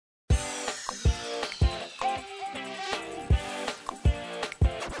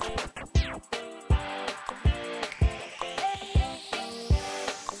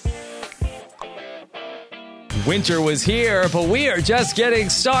Winter was here, but we are just getting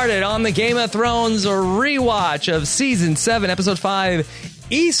started on the Game of Thrones rewatch of Season 7, Episode 5,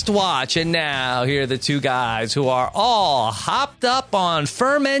 Eastwatch. And now, here are the two guys who are all hopped up on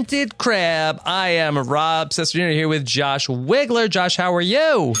fermented crab. I am Rob Cesternino here with Josh Wigler. Josh, how are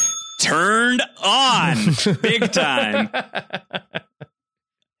you? Turned on. Big time.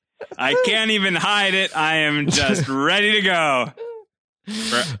 I can't even hide it. I am just ready to go.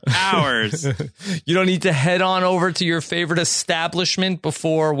 For hours. You don't need to head on over to your favorite establishment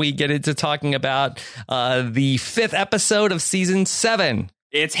before we get into talking about the 5th episode of Season 7.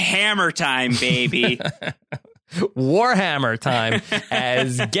 It's hammer time, baby. Warhammer time,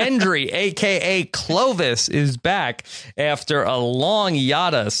 as Gendry, a.k.a. Clovis, is back after a long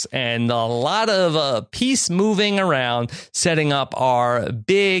hiatus and a lot of peace moving around, setting up our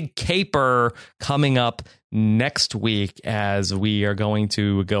big caper coming up next week as we are going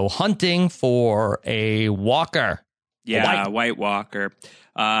to go hunting for a walker. Yeah, a White Walker.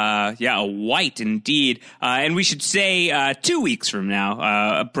 A white indeed. And we should say 2 weeks from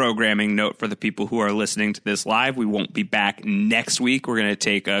now, a programming note for the people who are listening to this live. We won't be back next week. We're going to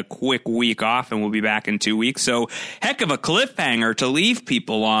take a quick week off and we'll be back in 2 weeks. So heck of a cliffhanger to leave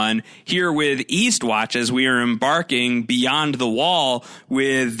people on here with Eastwatch as we are embarking beyond the wall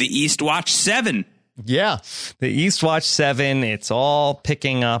with the Eastwatch 7. Yeah, the Eastwatch 7, it's all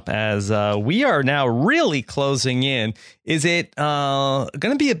picking up as we are now really closing in. Is it going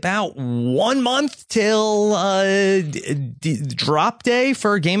to be about 1 month till drop day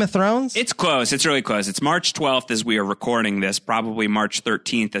for Game of Thrones? It's close. It's really close. It's March 12th as we are recording this, probably March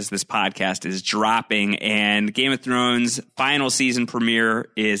 13th as this podcast is dropping. And Game of Thrones final season premiere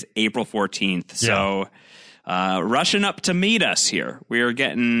is April 14th. So rushing up to meet us here. We are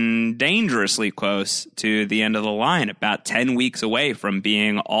getting dangerously close to the end of the line, about 10 weeks away from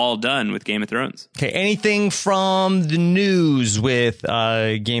being all done with Game of Thrones. Okay, anything from the news with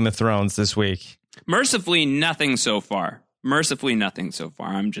Game of Thrones this week? Mercifully, nothing so far.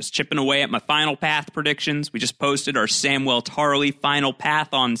 I'm just chipping away at my Final Path predictions. We just posted our Samwell Tarly Final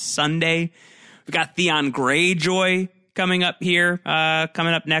Path on Sunday. We got Theon Greyjoy coming up here,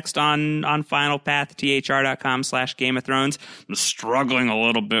 coming up next on Final Path, thr.com/Game of Thrones. I'm struggling a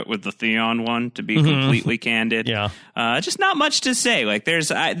little bit with the Theon one, to be completely candid. Yeah. Just not much to say. Like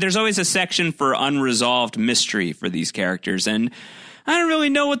there's always a section for unresolved mystery for these characters, and I don't really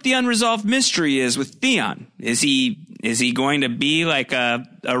know what the unresolved mystery is with Theon. Is he going to be like a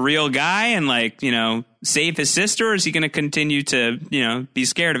real guy and save his sister, or is he going to continue to, be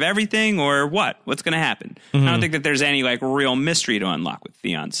scared of everything, or what? What's going to happen? I don't think that there's any real mystery to unlock with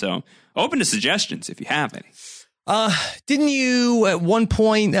Theon. So open to suggestions if you have any. Didn't you at one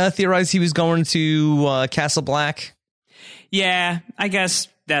point theorize he was going to Castle Black? Yeah, I guess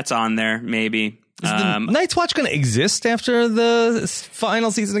that's on there, maybe. Is the Night's Watch going to exist after the final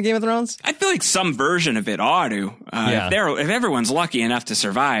season of Game of Thrones? I feel like some version of it ought to. If everyone's lucky enough to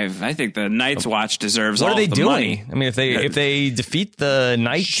survive, I think the Night's Watch deserves all the money. What are they doing? I mean, if they defeat the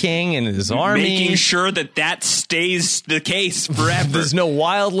Night King and his army, making sure that stays the case forever. There's no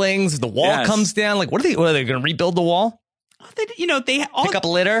wildlings. The wall comes down. What are they going to rebuild the wall? They pick up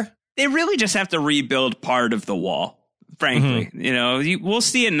litter. They really just have to rebuild part of the wall. Frankly, we'll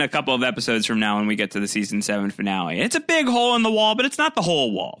see it in a couple of episodes from now when we get to the season 7 finale. It's a big hole in the wall, but it's not the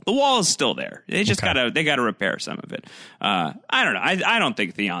whole wall. The wall is still there. They just gotta repair some of it. I don't know. I don't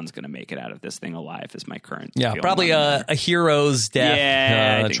think Theon's gonna make it out of this thing alive. Is my current probably a hero's death.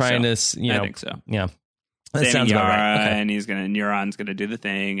 Yeah, I think so. Yeah. That Same sounds Yara, about right. Okay. And Euron's gonna do the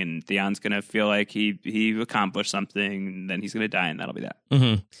thing, and Theon's gonna feel like he accomplished something, and then he's gonna die, and that'll be that.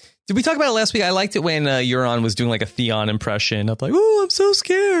 Mm-hmm. Did we talk about it last week? I liked it when Euron was doing a Theon impression of "Oh, I'm so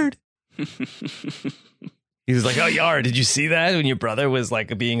scared." He was like, "Oh, Yara, did you see that when your brother was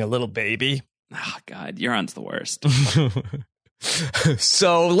being a little baby?" Oh God, Euron's the worst.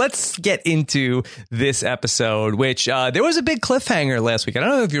 So let's get into this episode, which there was a big cliffhanger last week. I don't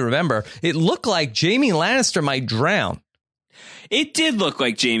know if you remember. It looked like Jaime Lannister might drown. It did look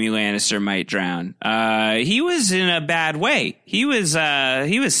like Jaime Lannister might drown. He was in a bad way. He was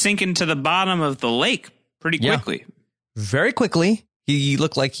sinking to the bottom of the lake pretty quickly. Yeah. Very quickly. He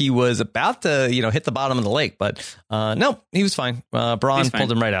looked like he was about to, hit the bottom of the lake, but no, he was fine. Bronn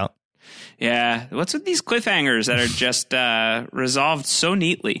pulled him right out. Yeah. What's with these cliffhangers that are just resolved so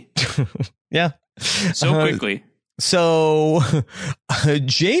neatly? Yeah. So quickly. So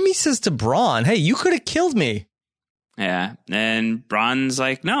Jaime says to Bronn, "Hey, you could have killed me." Yeah. And Bronn's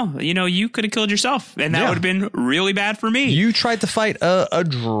like, "No, you could have killed yourself. And that would have been really bad for me. You tried to fight a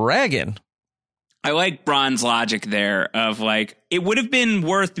dragon." I like Bronn's logic there of like, it would have been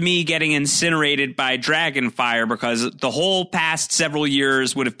worth me getting incinerated by Dragonfire because the whole past several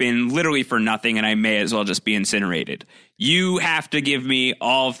years would have been literally for nothing and I may as well just be incinerated. You have to give me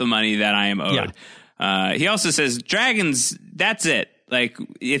all of the money that I am owed. Yeah. He also says, dragons, that's it. Like,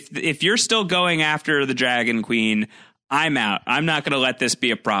 if you're still going after the Dragon Queen, I'm out. I'm not going to let this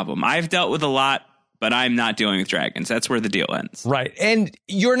be a problem. I've dealt with a lot, but I'm not dealing with dragons. That's where the deal ends. Right. And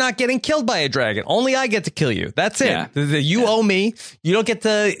you're not getting killed by a dragon. Only I get to kill you. That's it. Yeah. You owe me. You don't get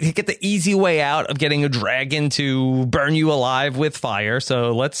the easy way out of getting a dragon to burn you alive with fire.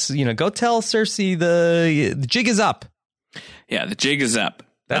 So let's, go tell Cersei the jig is up. Yeah, the jig is up.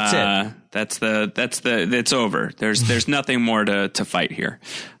 That's it. It's over. There's nothing more to fight here.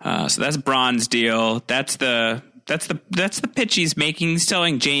 So that's Bronn's deal. That's the pitch he's making. He's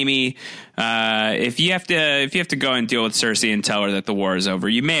telling Jaime, if you have to go and deal with Cersei and tell her that the war is over,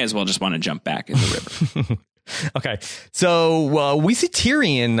 you may as well just want to jump back in the river. Okay, so we see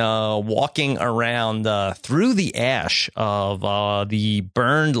Tyrion walking around through the ash of the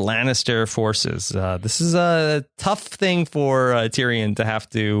burned Lannister forces. This is a tough thing for Tyrion to have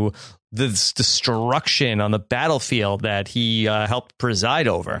to this destruction on the battlefield that he helped preside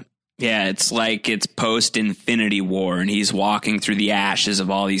over. Yeah, it's like it's post-Infinity War, and he's walking through the ashes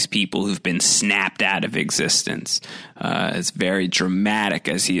of all these people who've been snapped out of existence. It's very dramatic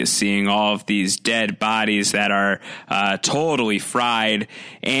as he is seeing all of these dead bodies that are totally fried,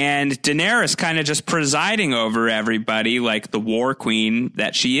 and Daenerys kind of just presiding over everybody like the war queen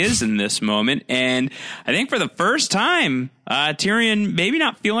that she is in this moment. And I think for the first time, Tyrion maybe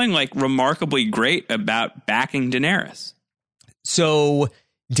not feeling like remarkably great about backing Daenerys. So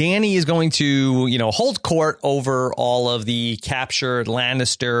Dany is going to, hold court over all of the captured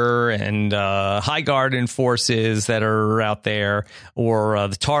Lannister and Highgarden forces that are out there, or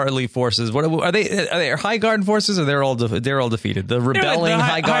the Tarly forces. What are they? Are they Highgarden forces, or they're all defeated? The rebelling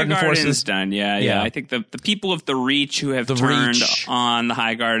Highgarden forces. Done. Yeah. I think the people of the Reach who have turned on the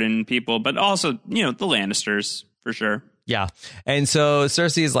Highgarden people, but also the Lannisters for sure. Yeah, and so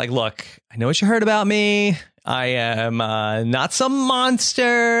Cersei is like, "Look, I know what you heard about me. I am not some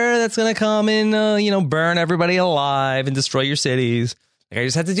monster that's going to come and, burn everybody alive and destroy your cities. Like, I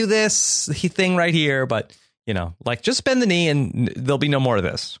just had to do this thing right here. But, just bend the knee and there'll be no more of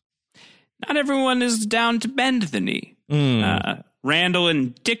this." Not everyone is down to bend the knee. Randall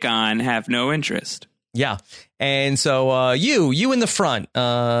and Dickon have no interest. Yeah. And so you in the front,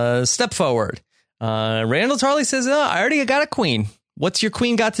 step forward. Randall Tarly says, I already got a queen. What's your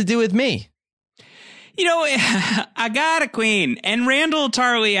queen got to do with me? I got a queen. And Randall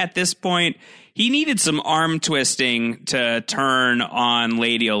Tarly at this point, he needed some arm twisting to turn on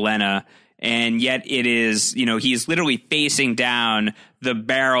Lady Olenna. And yet it is, he's literally facing down the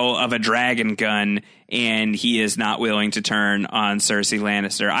barrel of a dragon gun, and he is not willing to turn on Cersei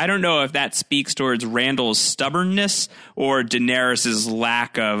Lannister. I don't know if that speaks towards Randall's stubbornness or Daenerys's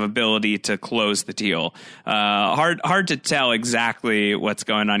lack of ability to close the deal. Hard to tell exactly what's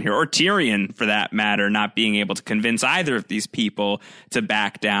going on here, or Tyrion, for that matter, not being able to convince either of these people to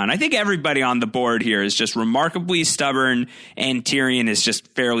back down. I think everybody on the board here is just remarkably stubborn, and Tyrion is just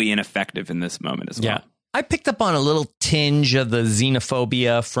fairly ineffective in this moment as well. Yeah. I picked up on a little tinge of the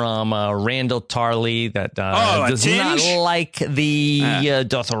xenophobia from Randall Tarly that does not like the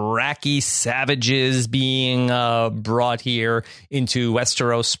Dothraki savages being brought here into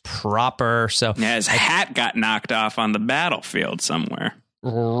Westeros proper. So his hat got knocked off on the battlefield somewhere.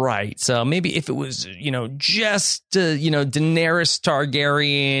 Right. So maybe if it was, just, Daenerys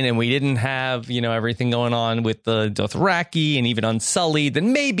Targaryen and we didn't have, everything going on with the Dothraki and even Unsullied,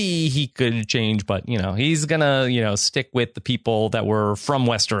 then maybe he could change. But, he's going to, stick with the people that were from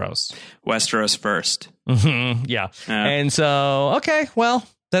Westeros. Westeros first. Mm-hmm. Yeah. And so, okay, well,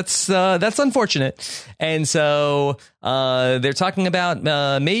 that's unfortunate. And so they're talking about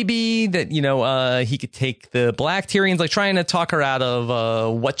maybe that, he could take the Black. Tyrion's like trying to talk her out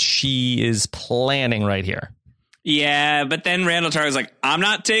of what she is planning right here. Yeah, but then Randall Tarly's like, I'm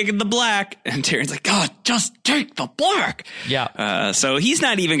not taking the Black. And Tyrion's like, God, just take the Black. Yeah. So he's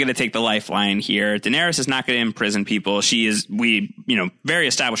not even going to take the lifeline here. Daenerys is not going to imprison people. She is, very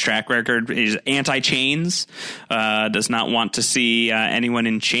established track record, is anti-chains, does not want to see anyone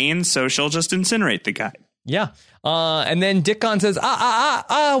in chains. So she'll just incinerate the guy. Yeah. And then Dickon says,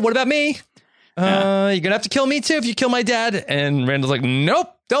 what about me? You're going to have to kill me too if you kill my dad. And Randall's like,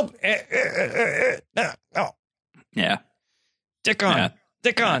 nope, don't. No. Yeah. Dickon.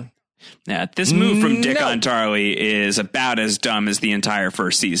 Yeah, this move from Dickon Tarly is about as dumb as the entire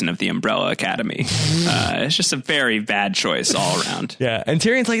first season of the Umbrella Academy. It's just a very bad choice all around. Yeah, and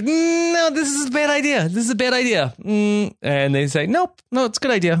Tyrion's like, no, this is a bad idea. This is a bad idea. And they say, nope, no, it's a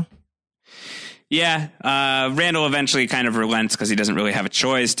good idea. Yeah, Randall eventually kind of relents because he doesn't really have a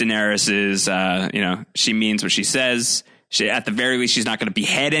choice. Daenerys is, she means what she says. At the very least, she's not going to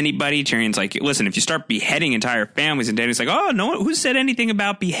behead anybody. Tyrion's like, listen, if you start beheading entire families, and Dany's like, oh, no, who said anything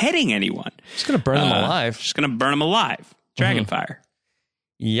about beheading anyone? She's going to burn them alive. She's going to burn them alive. Dragonfire.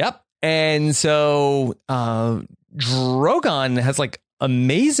 Yep. And so Drogon has like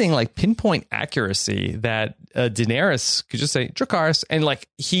amazing like pinpoint accuracy that Daenerys could just say Dracarys, and like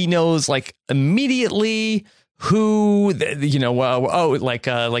he knows like immediately who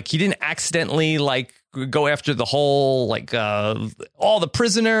like he didn't accidentally like go after the whole like all the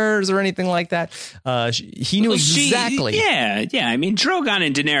prisoners or anything like that. He knew exactly. Yeah. I mean, Drogon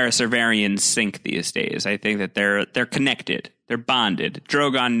and Daenerys are very in sync these days. I think that they're connected. They're bonded.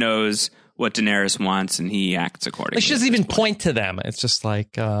 Drogon knows what Daenerys wants, and he acts accordingly. She doesn't even point to them. It's just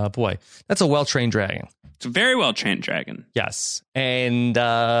like, boy, that's a well-trained dragon. It's a very well-trained dragon. Yes. And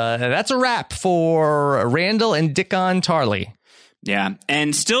that's a wrap for Randall and Dickon Tarly. Yeah,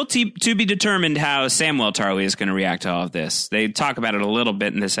 and still to be determined how Samwell Tarly is going to react to all of this. They talk about it a little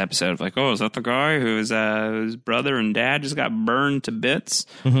bit in this episode of like, oh, is that the guy whose brother and dad just got burned to bits?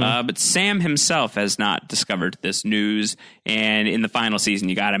 But Sam himself has not discovered this news, and in the final season,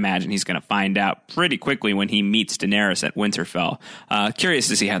 you got to imagine he's going to find out pretty quickly when he meets Daenerys at Winterfell. Curious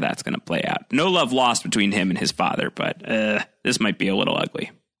to see how that's going to play out. No love lost between him and his father, but this might be a little ugly.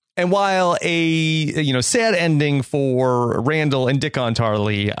 And while a sad ending for Randall and Dickon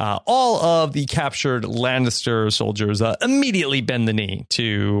Tarly, all of the captured Lannister soldiers immediately bend the knee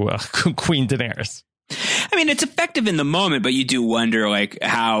to Queen Daenerys. I mean, it's effective in the moment, but you do wonder, like,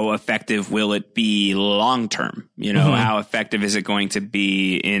 how effective will it be long term? How effective is it going to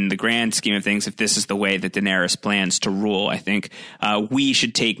be in the grand scheme of things if this is the way that Daenerys plans to rule? I think we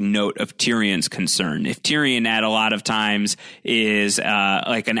should take note of Tyrion's concern. If Tyrion at a lot of times is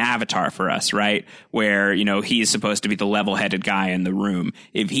like an avatar for us, right, where, he's supposed to be the level-headed guy in the room.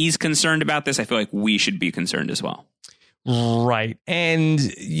 If he's concerned about this, I feel like we should be concerned as well. Right. And,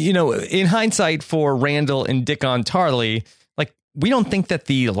 in hindsight for Randall and Dickon Tarly, like, we don't think that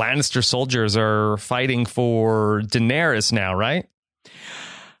the Lannister soldiers are fighting for Daenerys now, right?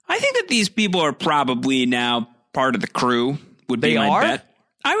 I think that these people are probably now part of the crew, would be my bet.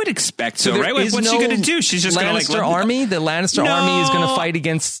 I would expect so right? Like, what's she going to do? She's just going to like... Lannister army? The Lannister army is going to fight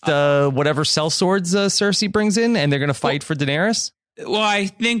against whatever sellswords Cersei brings in, and they're going to fight for Daenerys? Well, I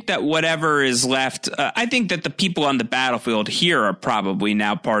think that whatever is left, I think that the people on the battlefield here are probably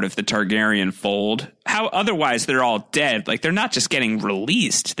now part of the Targaryen fold. How otherwise they're all dead. Like, they're not just getting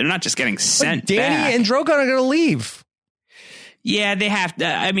released. They're not just getting sent back. Dany and Drogon are going to leave. Yeah, they have to.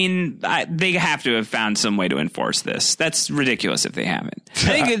 I mean, they have to have found some way to enforce this. That's ridiculous if they haven't.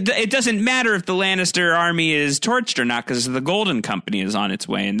 I think it doesn't matter if the Lannister army is torched or not, because the Golden Company is on its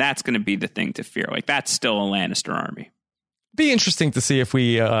way, and that's going to be the thing to fear. Like, that's still a Lannister army. Be interesting to see if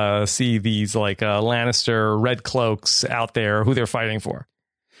we see these like Lannister red cloaks out there, who they're fighting for.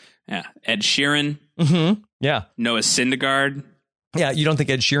 Yeah. Ed Sheeran. Mm-hmm. Yeah. Noah Syndergaard. Yeah. You don't think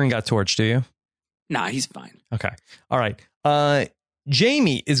Ed Sheeran got torched, do you? Nah, he's fine. Okay. All right.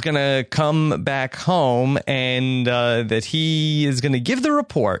 Jaime is going to come back home, and that he is going to give the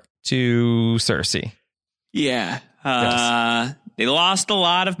report to Cersei. Yeah. They lost a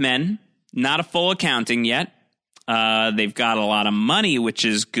lot of men. Not a full accounting yet. They've got a lot of money, which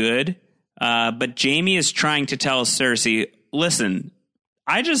is good. But Jaime is trying to tell Cersei, listen,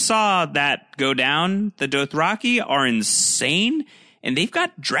 I just saw that go down. The Dothraki are insane, and they've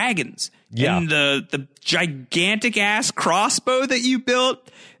got dragons. Yeah. And the gigantic ass crossbow that you built,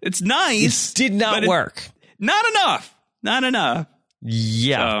 it's nice. It did not work. Not enough.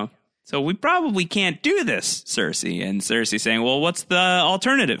 Yeah. So we probably can't do this, Cersei. And Cersei saying, well, what's the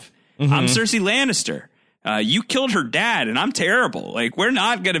alternative? Mm-hmm. I'm Cersei Lannister. You killed her dad, and I'm terrible. Like, we're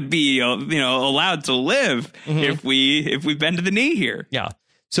not going to be, allowed to live if we bend to the knee here. Yeah.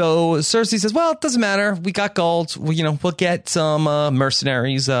 So Cersei says, well, it doesn't matter. We got gold. We'll get some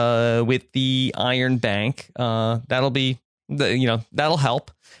mercenaries with the Iron Bank. That'll be, that'll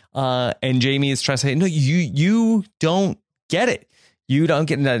help. And Jaime is trying to say, no, you don't get it. You don't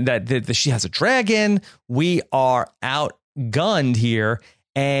get that she has a dragon. We are outgunned here.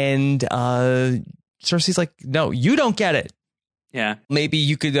 And Cersei's like, no, you don't get it. Yeah. Maybe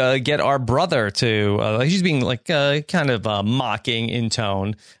you could get our brother to, he's being like kind of mocking in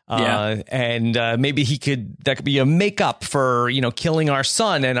tone. And maybe that could be a makeup for, killing our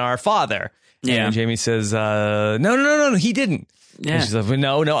son and our father. Yeah. And Jamie says, no, he didn't. Yeah. And she's like,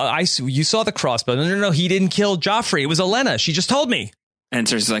 no, you saw the crossbow. No, he didn't kill Joffrey. It was Olenna. She just told me. And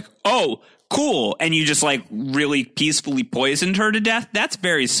Cersei's like, oh, cool. And you just like really peacefully poisoned her to death. That's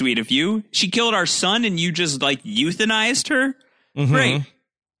very sweet of you. She killed our son and you just like euthanized her. Mm-hmm. Great.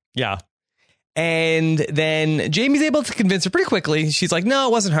 Yeah. And then Jamie's able to convince her pretty quickly. She's like, no,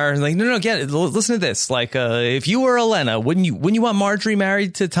 it wasn't her. And like, no, get it. Listen to this. Like, if you were Olenna, wouldn't you want Marjorie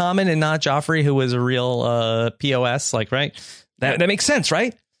married to Tommen and not Joffrey, who was a real POS? Like, right? That makes sense,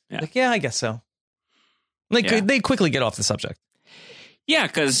 right? Yeah. Like, yeah, I guess so. Like, they quickly get off the subject. Yeah,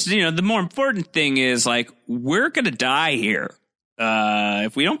 because, the more important thing is, like, we're going to die here.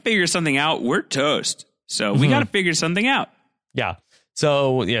 If we don't figure something out, we're toast. So we got to figure something out. Yeah.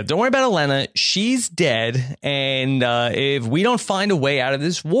 So, don't worry about Olenna. She's dead. And if we don't find a way out of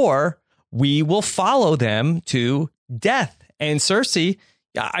this war, we will follow them to death. And Cersei,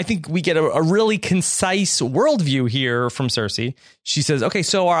 I think we get a really concise worldview here from Cersei. She says, okay,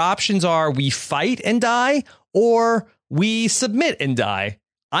 so our options are we fight and die or we submit and die.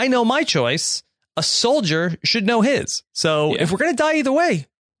 I know my choice. A soldier should know his. So if we're going to die either way,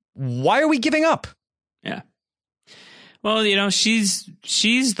 why are we giving up? Yeah. Well, she's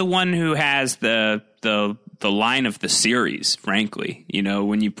the one who has the line of the series, frankly.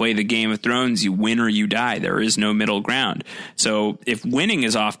 When you play the Game of Thrones, you win or you die. There is no middle ground. So if winning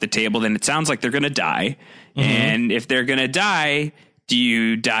is off the table, then it sounds like they're going to die. Mm-hmm. And if they're going to die, do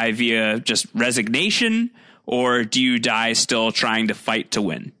you die via just resignation or do you die still trying to fight to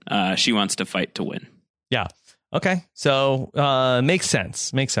win? She wants to fight to win. Yeah. Okay. So makes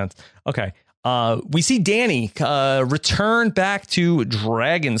sense. Okay. We see Dany return back to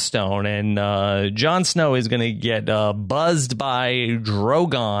Dragonstone, and Jon Snow is going to get buzzed by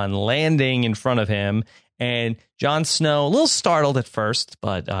Drogon landing in front of him. And Jon Snow, a little startled at first,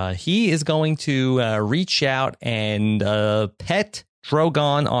 but he is going to reach out and pet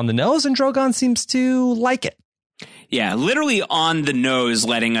Drogon on the nose, and Drogon seems to like it. Yeah, literally on the nose,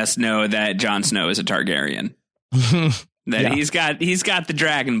 letting us know that Jon Snow is a Targaryen. That he's got the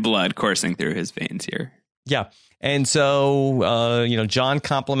dragon blood coursing through his veins here. Yeah. And so, Jon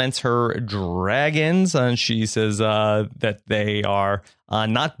compliments her dragons, and she says that they are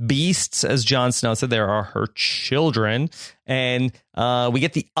not beasts, as Jon Snow said. They are her children. And we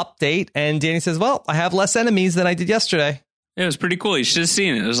get the update, and Dany says, well, I have less enemies than I did yesterday. It was pretty cool. You should have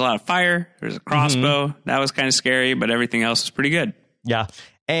seen it. There's a lot of fire. There's a crossbow. Mm-hmm. That was kind of scary, but everything else was pretty good. Yeah.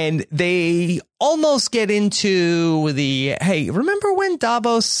 And they almost get into the, hey, remember when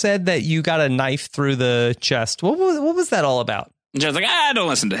Davos said that you got a knife through the chest? What was that all about? John's like, don't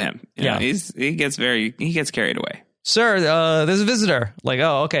listen to him. He gets carried away. Sir, there's a visitor. Like,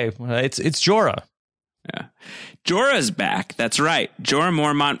 oh, okay. It's Jorah. Yeah. Jorah's back. That's right. Jorah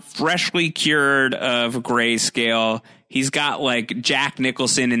Mormont, freshly cured of grayscale. He's got like Jack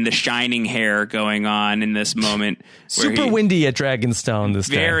Nicholson in The Shining hair going on in this moment. Super windy at Dragonstone this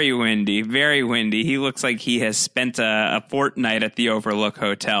day. Very windy, very windy. He looks like he has spent a fortnight at the Overlook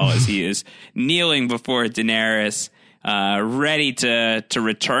Hotel as he is kneeling before Daenerys, ready to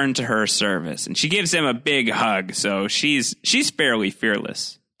return to her service. And she gives him a big hug. So she's fairly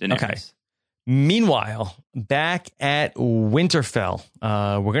fearless, Daenerys. Okay. Meanwhile, back at Winterfell,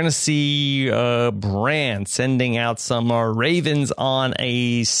 we're going to see Bran sending out some ravens on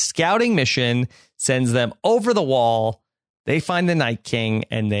a scouting mission, sends them over the wall. They find the Night King,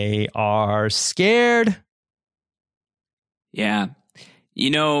 and they are scared. Yeah.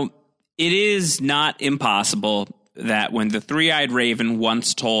 It is not impossible that when the three-eyed raven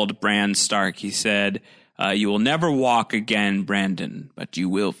once told Bran Stark, he said, you will never walk again, Brandon, but you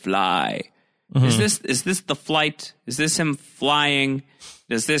will fly. Mm-hmm. Is this the flight? Is this him flying?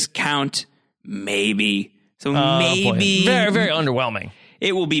 Does this count? Maybe. So maybe. Boy. Very, very underwhelming.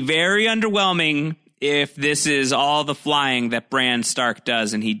 It will be very underwhelming if this is all the flying that Bran Stark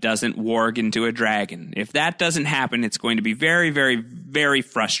does and he doesn't warg into a dragon. If that doesn't happen, it's going to be very, very, very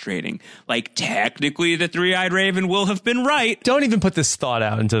frustrating. Like, technically, the three-eyed raven will have been right. Don't even put this thought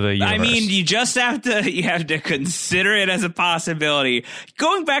out into the universe. I mean, you have to consider it as a possibility.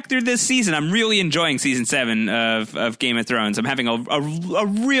 Going back through this season, I'm really enjoying season 7 of Game of Thrones. I'm having a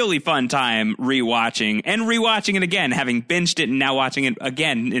really fun time rewatching it again, having binged it and now watching it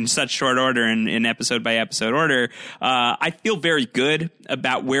again in such short order in episode by episode order. I feel very good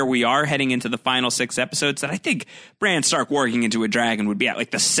about where we are heading into the final 6 episodes, that I think Bran Stark warging into a dragon would be at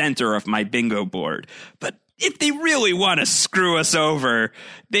like the center of my bingo board. But if they really want to screw us over,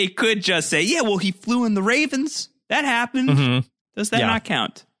 they could just say, yeah, well, he flew in the Ravens. That happened. Mm-hmm. Does that not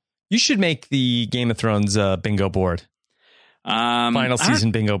count? You should make the Game of Thrones bingo board. Final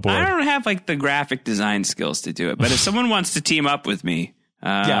season bingo board. I don't have like the graphic design skills to do it, but if someone wants to team up with me,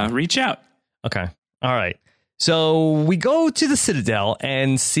 reach out. Okay. All right. So we go to the Citadel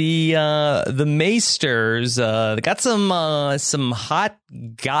and see the Maesters. They got some hot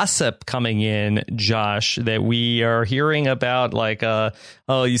gossip coming in, Josh, that we are hearing about. Like,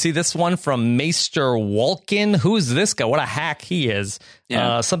 you see this one from Maester Walken. Who's this guy? What a hack he is.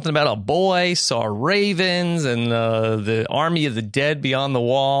 Yeah. Something about a boy saw ravens and the army of the dead beyond the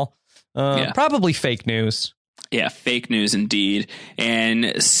wall. Probably fake news. Yeah, fake news indeed.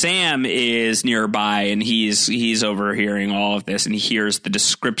 And Sam is nearby, and he's overhearing all of this, and he hears the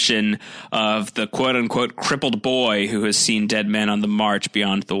description of the quote-unquote crippled boy who has seen dead men on the march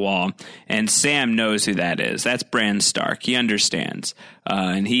beyond the wall. And Sam knows who that is. That's Bran Stark. He understands.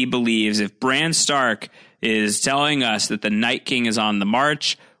 And he believes if Bran Stark is telling us that the Night King is on the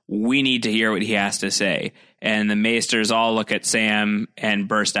march, we need to hear what he has to say. And the Maesters all look at Sam and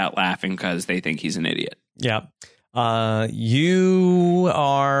burst out laughing because they think he's an idiot. Yeah. You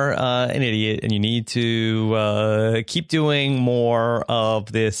are an idiot, and you need to keep doing more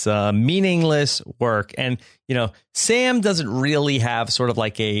of this meaningless work. And, Sam doesn't really have sort of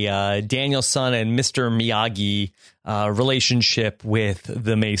like a Daniel-san and Mr. Miyagi relationship with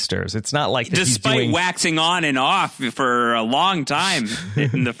the Maesters. It's not like that. Despite waxing on and off for a long time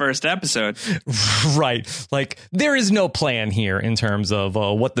in the first episode. Right. Like, there is no plan here in terms of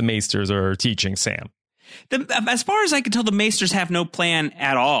what the Maesters are teaching Sam. As far as I can tell, the Maesters have no plan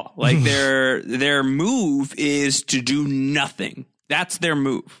at all. Like their move is to do nothing. That's their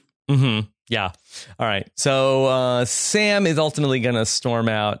move. Mm-hmm. Yeah. All right. So Sam is ultimately going to storm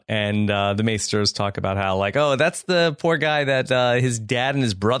out, and the Maesters talk about how, like, oh, that's the poor guy that his dad and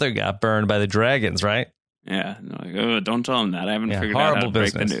his brother got burned by the dragons, right? Yeah. Like, oh, don't tell him that. I haven't figured out how to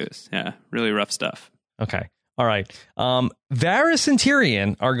break the news. Yeah. Really rough stuff. Okay. All right. Varys and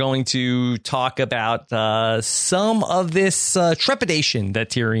Tyrion are going to talk about some of this trepidation that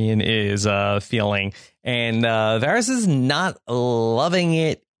Tyrion is feeling. And Varys is not loving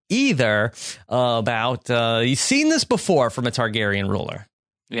it either about he's seen this before from a Targaryen ruler.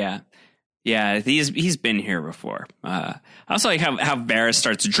 Yeah. Yeah, he's been here before. I also like how Varys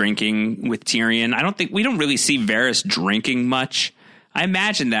starts drinking with Tyrion. We don't really see Varys drinking much. I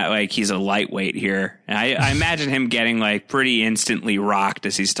imagine that like he's a lightweight here. And I imagine him getting like pretty instantly rocked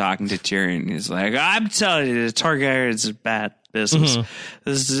as he's talking to Tyrion. He's like, I'm telling you, the Targaryens is bad business. Mm-hmm.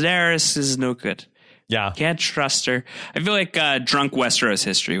 This Daenerys is no good. Yeah. Can't trust her. I feel like drunk Westeros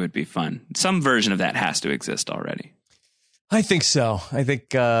history would be fun. Some version of that has to exist already. I think so. I think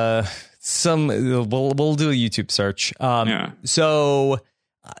we'll do a YouTube search. So,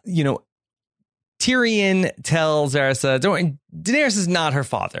 Tyrion tells Varys, Daenerys is not her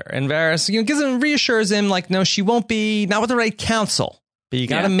father. And Varys, reassures him, like, no, she won't be, not with the right counsel. But you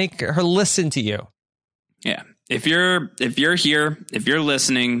got to make her listen to you. Yeah. If you're here, if you're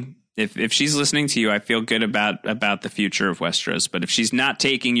listening, if she's listening to you, I feel good about the future of Westeros. But if she's not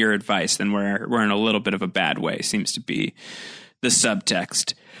taking your advice, then we're in a little bit of a bad way, seems to be the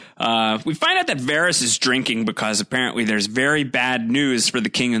subtext. We find out that Varys is drinking because apparently there's very bad news for the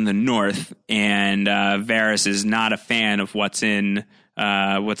king in the north, and Varys is not a fan of what's in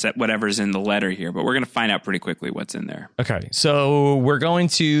whatever's in the letter here. But we're going to find out pretty quickly what's in there. Okay, so we're going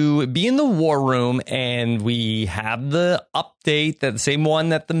to be in the war room, and we have the update, that the same one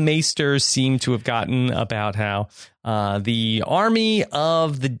that the Maesters seem to have gotten, about how the army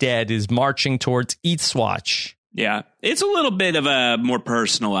of the dead is marching towards Eatswatch. Yeah, it's a little bit of a more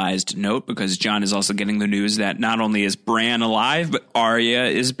personalized note because Jon is also getting the news that not only is Bran alive, but Arya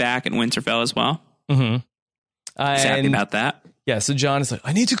is back in Winterfell as well. Mm-hmm. He's happy about that. Yeah, so Jon is like,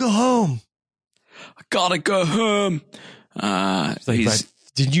 I need to go home. I gotta go home.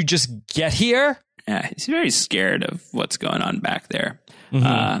 Did you just get here? Yeah, he's very scared of what's going on back there.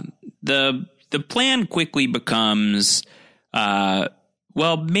 Mm-hmm. The plan quickly becomes...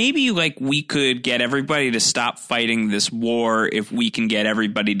 well, maybe like we could get everybody to stop fighting this war if we can get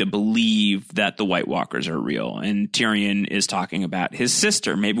everybody to believe that the White Walkers are real. And Tyrion is talking about his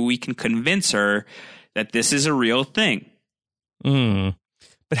sister. Maybe we can convince her that this is a real thing.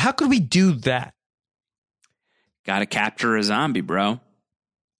 But how could we do that? Got to capture a zombie, bro.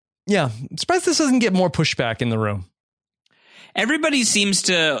 Yeah. I'm surprised this doesn't get more pushback in the room. Everybody seems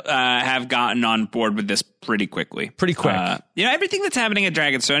to have gotten on board with this pretty quickly. Pretty quick. Everything that's happening at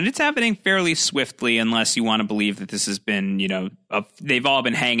Dragonstone, it's happening fairly swiftly, unless you want to believe that this has been, they've all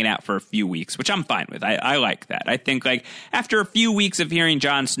been hanging out for a few weeks, which I'm fine with. I like that. I think, like, after a few weeks of hearing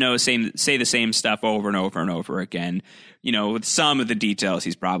Jon Snow say the same stuff over and over and over again, with some of the details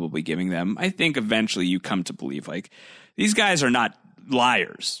he's probably giving them, I think eventually you come to believe, like, these guys are not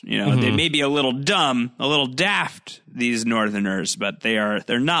liars. They may be a little dumb, a little daft, these Northerners, but they're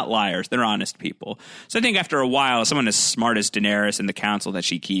not liars. They're honest people. So I think after a while, someone as smart as Daenerys and the council that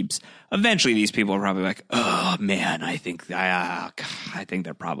she keeps, eventually these people are probably like, oh man, I think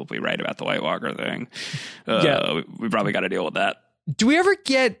they're probably right about the White Walker thing. We probably got to deal with that. Do we ever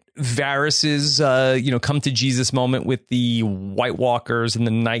get Varys's, come to Jesus moment with the White Walkers and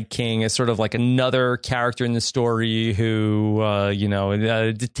the Night King as sort of like another character in the story who,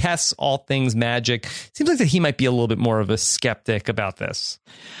 detests all things magic? Seems like that he might be a little bit more of a skeptic about this.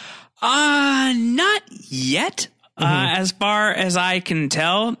 Not yet, as far as I can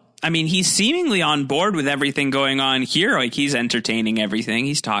tell. I mean, he's seemingly on board with everything going on here. Like, he's entertaining everything.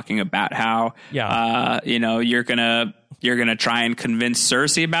 He's talking about how, you're going to try and convince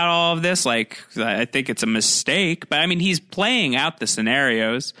Cersei about all of this. Like, I think it's a mistake. But, I mean, he's playing out the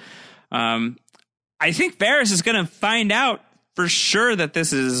scenarios. I think Varys is going to find out for sure that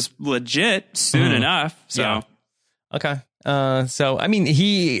this is legit soon enough. So, yeah. Okay.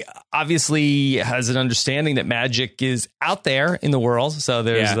 He obviously has an understanding that magic is out there in the world. So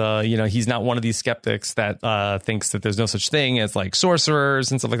there's, he's not one of these skeptics that thinks that there's no such thing as like sorcerers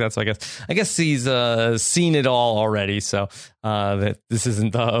and stuff like that. So I guess he's seen it all already. So that this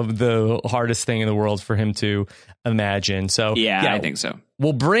isn't the hardest thing in the world for him to imagine. So yeah, I think so.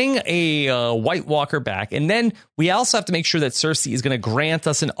 We'll bring a White Walker back, and then we also have to make sure that Cersei is going to grant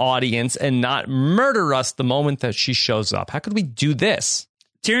us an audience and not murder us the moment that she shows up. How could we do this?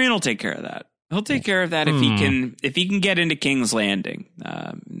 Tyrion will take care of that. He'll take care of that if he can get into King's Landing.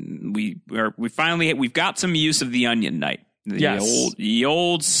 We've got some use of the Onion Knight, the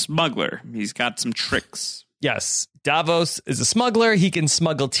old smuggler. He's got some tricks. Yes, Davos is a smuggler. He can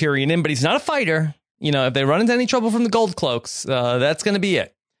smuggle Tyrion in, but he's not a fighter. If they run into any trouble from the Gold Cloaks, that's going to be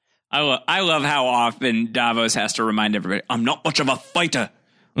it. I love how often Davos has to remind everybody, I'm not much of a fighter.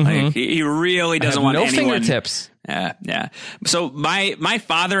 Like, he really doesn't want anyone. No fingertips. Yeah. So my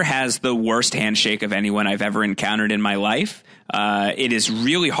father has the worst handshake of anyone I've ever encountered in my life. It is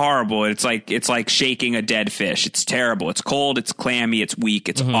really horrible. It's like shaking a dead fish. It's terrible. It's cold. It's clammy. It's weak.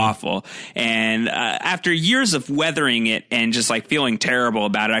 It's awful. And after years of weathering it and just like feeling terrible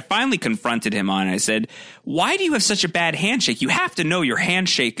about it, I finally confronted him on it. I said, why do you have such a bad handshake? You have to know your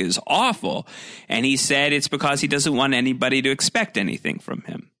handshake is awful. And he said it's because he doesn't want anybody to expect anything from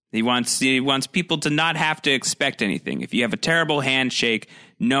him. He wants people to not have to expect anything. If you have a terrible handshake,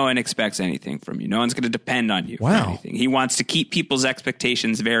 no one expects anything from you. No one's going to depend on you for anything. He wants to keep people's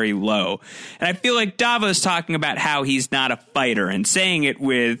expectations very low. And I feel like Davos talking about how he's not a fighter and saying it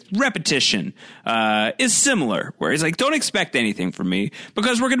with repetition is similar, where he's like, don't expect anything from me,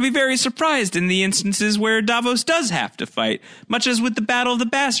 because we're going to be very surprised in the instances where Davos does have to fight, much as with the Battle of the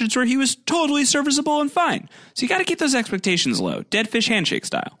Bastards, where he was totally serviceable and fine. So you got to keep those expectations low, dead fish handshake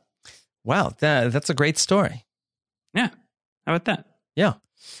style. Wow, that's a great story. Yeah. How about that? Yeah.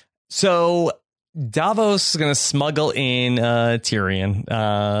 So Davos is going to smuggle in Tyrion.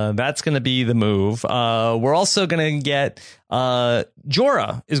 That's going to be the move. We're also going to get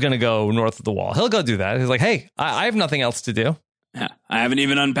Jorah is going to go north of the wall. He'll go do that. He's like, hey, I have nothing else to do. Yeah, I haven't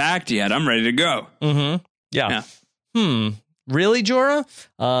even unpacked yet. I'm ready to go. Yeah. Really, Jorah?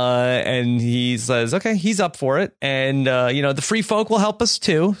 And he says, okay, he's up for it. And, the free folk will help us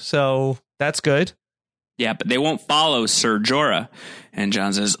too. So that's good. Yeah, but they won't follow Ser Jorah. And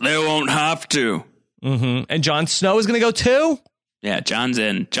Jon says, they won't have to. And Jon Snow is going to go too? Yeah, Jon's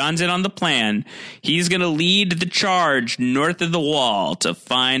in. Jon's in on the plan. He's going to lead the charge north of the wall to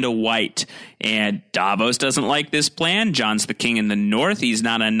find a white. And Davos doesn't like this plan. Jon's the king in the north. He's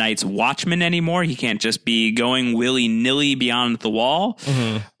not a Night's Watchman anymore. He can't just be going willy-nilly beyond the wall.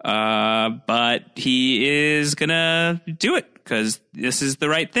 But he is going to do it because this is the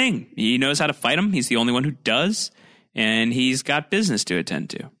right thing. He knows how to fight him. He's the only one who does. And he's got business to attend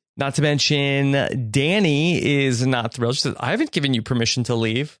to. Not to mention, Dany is not thrilled. She says, I haven't given you permission to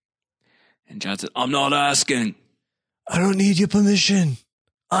leave. And Jon says, I'm not asking. I don't need your permission.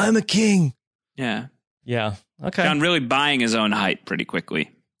 I'm a king. Yeah. Yeah. Okay. Jon really buying his own height pretty quickly,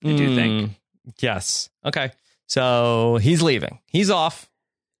 I do think. Yes. Okay. So he's leaving. He's off.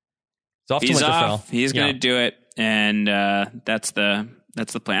 He's off to Winterfell. He's going to do it. And that's the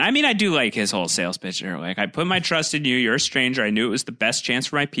That's the plan. I mean, I do like his whole sales pitch here. Like, I put my trust in you. You're a stranger. I knew it was the best chance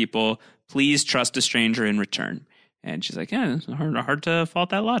for my people. Please trust a stranger in return. And she's like, yeah, it's hard to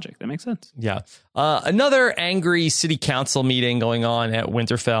fault that logic. That makes sense. Yeah. Another angry city council meeting going on at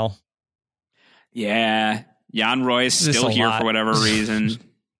Winterfell. Yeah. Jan Roy's still here for whatever reason.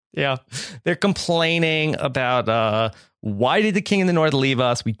 Yeah. They're complaining about why did the king in the north leave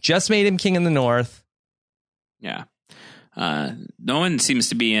us? We just made him king in the north. Yeah. No one seems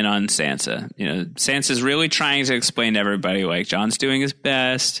to be in on Sansa. You know, Sansa's really trying to explain to everybody, like, Jon's doing his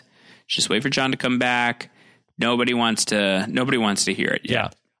best. Just wait for Jon to come back. Nobody wants to hear it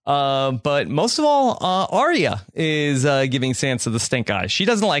yet. Yeah. But most of all, Arya is giving Sansa the stink eye. She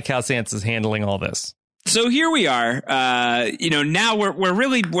doesn't like how Sansa's handling all this. So here we are. Now we're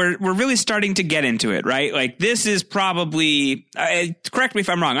really starting to get into it, right? Like, this is probably, correct me if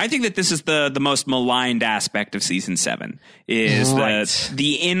I'm wrong, I think that this is the most maligned aspect of season 7 is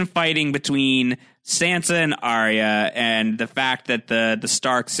the infighting between Sansa and Arya, and the fact that the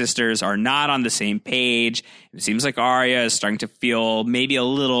Stark sisters are not on the same page. It seems like Arya is starting to feel maybe a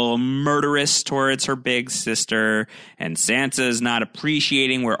little murderous towards her big sister, and Sansa is not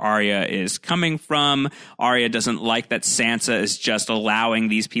appreciating where Arya is coming from. Arya doesn't like that Sansa is just allowing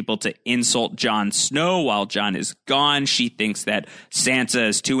these people to insult Jon Snow while Jon is gone. She thinks that Sansa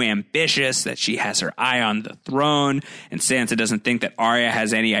is too ambitious, that she has her eye on the throne, and Sansa doesn't think that Arya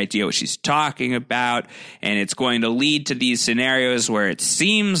has any idea what she's talking about, and it's going to lead to these scenarios where it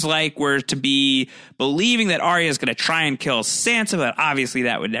seems like we're to be believing that Arya is going to try and kill Sansa, but obviously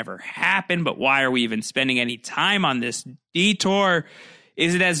that would never happen. But why are we even spending any time on this detour?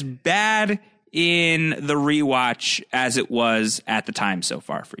 Is it as bad in the rewatch as it was at the time so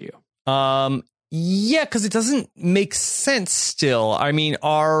far for you? Yeah, because it doesn't make sense still. I mean,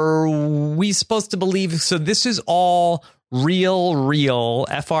 are we supposed to believe? So this is all real,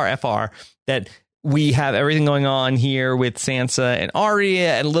 FR, that we have everything going on here with Sansa and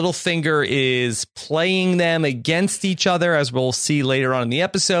Arya, and Littlefinger is playing them against each other, as we'll see later on in the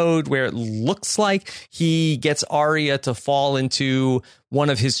episode, where it looks like he gets Arya to fall into one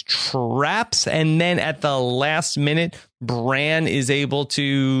of his traps, and then at the last minute, Bran is able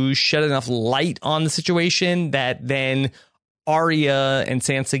to shed enough light on the situation that then Arya and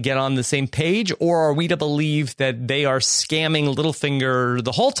Sansa get on the same page. Or are we to believe that they are scamming Littlefinger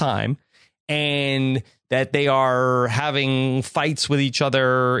the whole time, and that they are having fights with each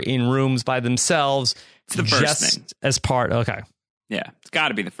other in rooms by themselves? It's the first thing. As part. Okay. Yeah, it's got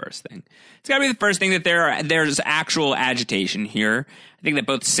to be the first thing. It's got to be the first thing that there's actual agitation here. I think that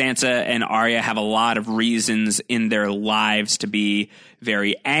both Sansa and Arya have a lot of reasons in their lives to be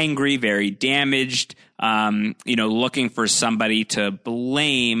very angry, very damaged, looking for somebody to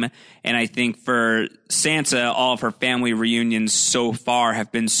blame. And I think for Sansa, all of her family reunions so far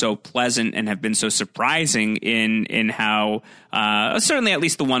have been so pleasant and have been so surprising in how, certainly at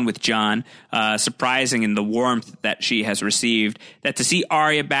least the one with Jon, surprising in the warmth that she has received, that to see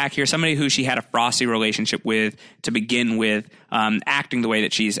Arya back here, somebody who she had a frosty relationship with to begin with, acting the way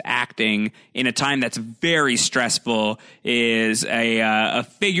that she's acting in a time that's very stressful, is a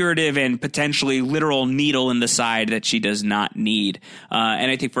figurative and potentially literal needle in the side that she does not need. And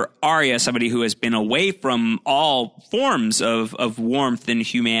I think for Arya, somebody who has been away from all forms of warmth and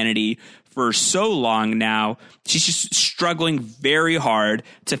humanity for so long now, she's just struggling very hard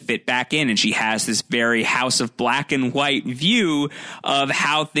to fit back in. And she has this very House of Black and White view of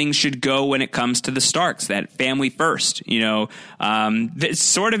how things should go when it comes to the Starks, that family first, it's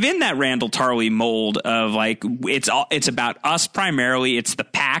sort of in that Randall Tarley mold of like, it's about us primarily. It's the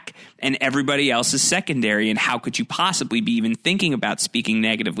pack and everybody else is secondary. And how could you possibly be even thinking about speaking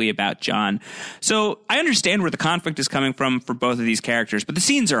negatively about Jon? So I understand where the conflict is coming from for both of these characters, but the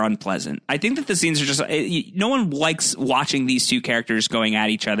scenes are unpleasant. I think that the scenes are just, no one likes watching these two characters going at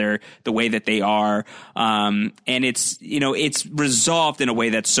each other the way that they are. And it's resolved in a way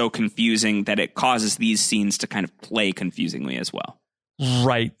that's so confusing that it causes these scenes to kind of play confusingly as well.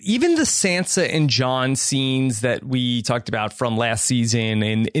 Right. Even the Sansa and Jon scenes that we talked about from last season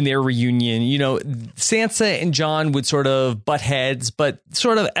and in their reunion, Sansa and Jon would sort of butt heads, but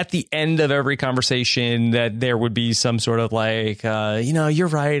sort of at the end of every conversation that there would be some sort of like, you're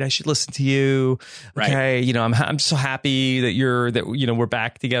right. I should listen to you. Okay. Right. I'm so happy that we're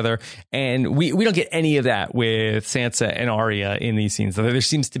back together. And we don't get any of that with Sansa and Arya in these scenes. There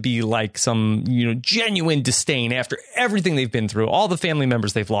seems to be like some, genuine disdain after everything they've been through, all the family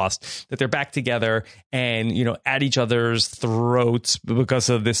members they've lost, that they're back together and, at each other's throats because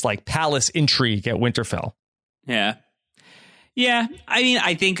of this like palace intrigue at Winterfell. Yeah. Yeah. I mean,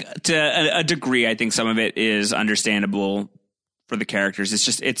 I think to a degree, I think some of it is understandable for the characters.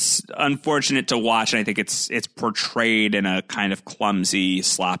 It's unfortunate to watch, and I think it's portrayed in a kind of clumsy,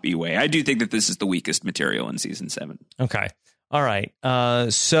 sloppy way. I do think that this is the weakest material in season 7. Okay. All right.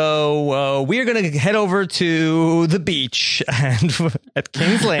 So we are going to head over to the beach and at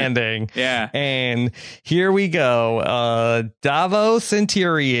King's Landing. Yeah. And here we go. Davos and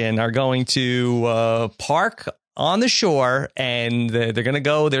Tyrion are going to park on the shore, and they're going to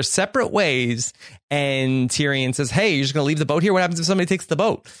go their separate ways. And Tyrion says, hey, you're just going to leave the boat here? What happens if somebody takes the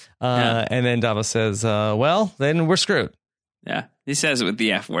boat? And then Davos says, well, then we're screwed. Yeah, he says it with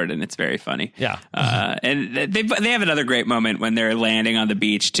the F word, and it's very funny. Yeah. And they have another great moment when they're landing on the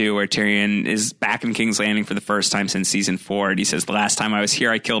beach, too, where Tyrion is back in King's Landing for the first time since season 4. And he says, the last time I was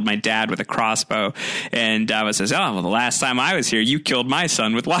here, I killed my dad with a crossbow. And Davos says, oh, well, the last time I was here, you killed my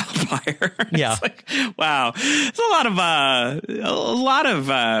son with wildfire. Yeah. It's like, wow. There's a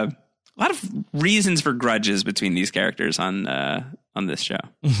lot of reasons for grudges between these characters on this show.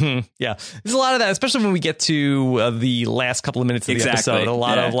 Yeah, there's a lot of that, especially when we get to the last couple of minutes of the episode. A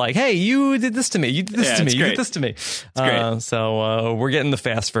lot of like, hey, you did this to me. You did this to me. You did this to me. So we're getting the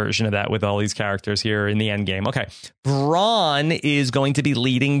fast version of that with all these characters here in the end game. Okay. Bronn is going to be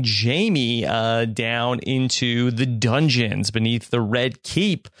leading Jaime down into the dungeons beneath the Red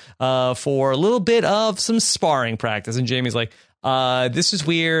Keep for a little bit of some sparring practice. And Jaime's like, this is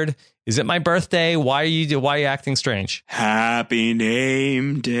weird. Is it my birthday? Why are you acting strange? Happy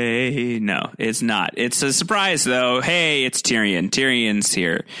name day. No, it's not. It's a surprise, though. Hey, it's Tyrion. Tyrion's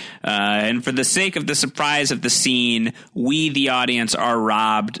here. And for the sake of the surprise of the scene, we, the audience, are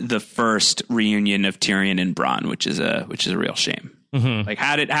robbed the first reunion of Tyrion and Bronn, which is a real shame. Mm-hmm. Like,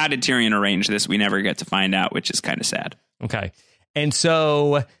 how did Tyrion arrange this? We never get to find out, which is kind of sad. Okay. And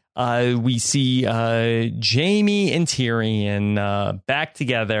so we see Jaime and Tyrion back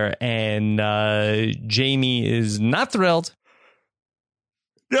together, and Jaime is not thrilled.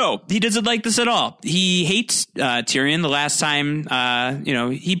 No, he doesn't like this at all. He hates Tyrion. The last time,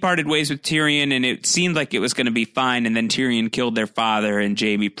 he parted ways with Tyrion, and it seemed like it was going to be fine. And then Tyrion killed their father, and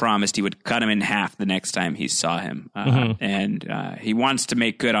Jaime promised he would cut him in half the next time he saw him. And he wants to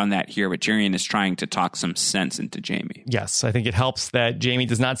make good on that here, but Tyrion is trying to talk some sense into Jaime. Yes, I think it helps that Jaime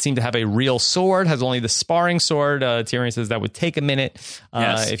does not seem to have a real sword, has only the sparring sword. Tyrion says that would take a minute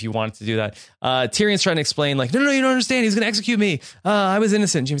if you wanted to do that. Tyrion's trying to explain, like, no, you don't understand. He's going to execute me. I was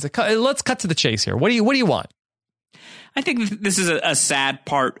innocent. Jaime's like, let's cut to the chase here. What do you want? I think this is a sad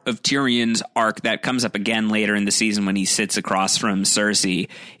part of Tyrion's arc that comes up again later in the season when he sits across from Cersei,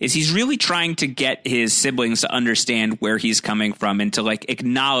 is he's really trying to get his siblings to understand where he's coming from and to like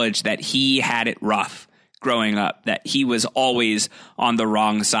acknowledge that he had it rough growing up, that he was always on the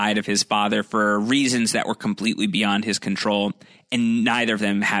wrong side of his father for reasons that were completely beyond his control. And neither of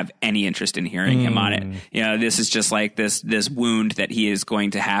them have any interest in hearing him on it. You know, this is just like this wound that he is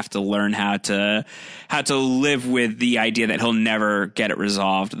going to have to learn how to live with the idea that he'll never get it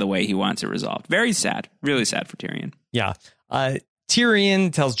resolved the way he wants it resolved. Very sad, really sad for Tyrion. Yeah.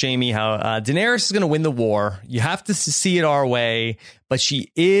 Tyrion tells Jaime how Daenerys is going to win the war. You have to see it our way, but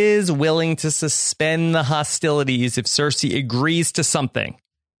she is willing to suspend the hostilities if Cersei agrees to something.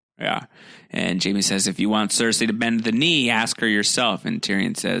 Yeah. And Jaime says, if you want Cersei to bend the knee, ask her yourself. And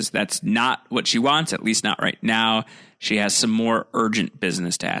Tyrion says, that's not what she wants, at least not right now. She has some more urgent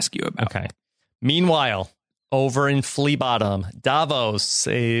business to ask you about. Okay. Meanwhile, over in Flea Bottom, Davos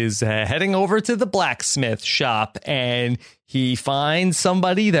is heading over to the blacksmith shop, and he finds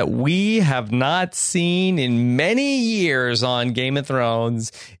somebody that we have not seen in many years on Game of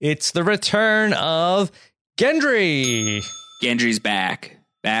Thrones. It's the return of Gendry. Gendry's back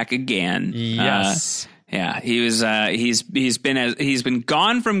again. Yes. He's been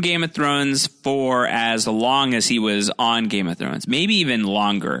gone from Game of Thrones for as long as he was on Game of Thrones, maybe even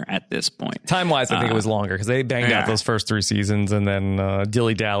longer at this point. Time-wise, I think it was longer because they banged out those first 3 seasons and then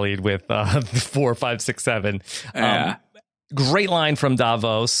dilly-dallied with 4, 5, 6, 7. Great line from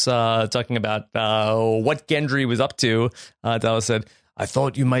Davos talking about what Gendry was up to. Davos said, I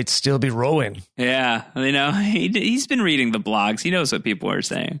thought you might still be rowing. Yeah, he's been reading the blogs. He knows what people are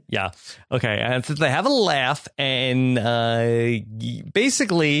saying. Yeah. Okay. And so they have a laugh, and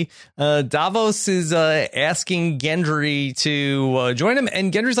basically Davos is asking Gendry to join him,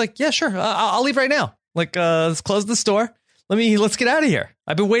 and Gendry's like, yeah, sure. I'll leave right now. Like, let's close the store. Let's get out of here.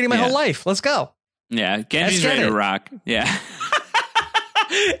 I've been waiting my whole life. Let's go. Yeah. Gendry's ready to rock. Yeah.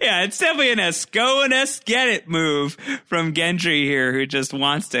 Yeah, it's definitely an Esco and get it move from Gendry here, who just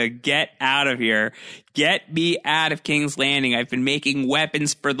wants to get out of here. Get me out of King's Landing. I've been making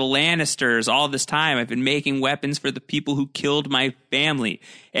weapons for the Lannisters all this time. I've been making weapons for the people who killed my family.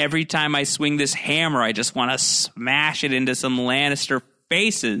 Every time I swing this hammer, I just want to smash it into some Lannister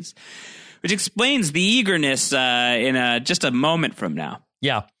faces, which explains the eagerness in just a moment from now.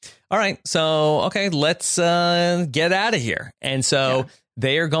 Yeah. All right. So, okay, let's get out of here. And so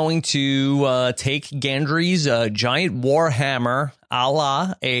they are going to take Gendry's giant warhammer, a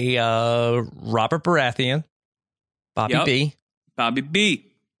la a Robert Baratheon, Bobby B. Bobby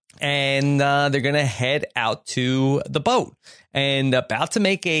B. And they're going to head out to the boat and about to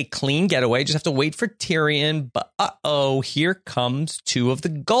make a clean getaway. Just have to wait for Tyrion. But here comes two of the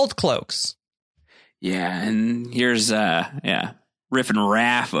gold cloaks. Yeah. And here's, Riff and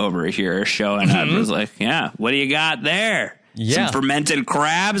Raff over here showing up. It was like, what do you got there? Yeah. Some fermented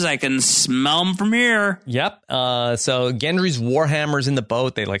crabs. I can smell them from here. Yep. So Gendry's warhammer's in the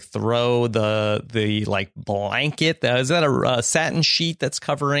boat. They like throw the like blanket. Is that a satin sheet that's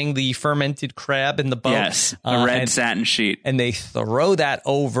covering the fermented crab in the boat? Yes, a red satin sheet. And they throw that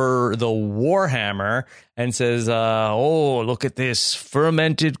over the warhammer and says, "Oh, look at this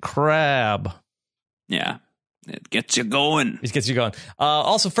fermented crab." Yeah. It gets you going. It gets you going.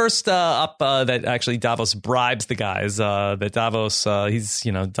 Also, first up, that actually Davos bribes the guys. That Davos, he's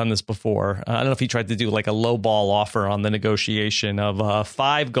done this before. I don't know if he tried to do like a low ball offer on the negotiation of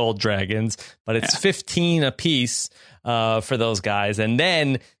 5 gold dragons, but it's 15 apiece for those guys. And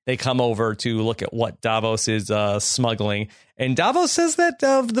then they come over to look at what Davos is smuggling. And Davos says that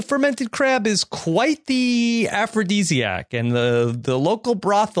the fermented crab is quite the aphrodisiac, and the local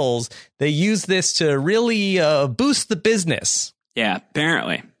brothels, they use this to really boost the business. Yeah,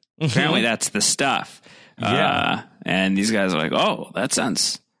 apparently. Apparently that's the stuff. Yeah. And these guys are like, oh, that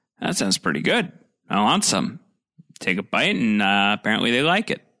sounds pretty good. I want some. Take a bite, and apparently they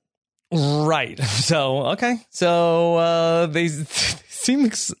like it. Right. So, okay. So they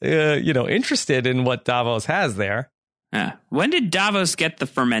seem, interested in what Davos has there. Yeah. When did Davos get the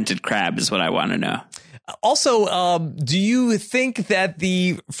fermented crab is what I want to know. Also, do you think that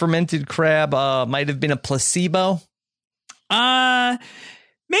the fermented crab might have been a placebo?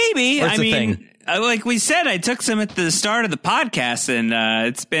 Maybe. I mean, like we said, I took some at the start of the podcast, and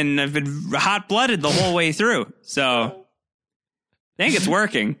I've been hot-blooded the whole way through. So I think it's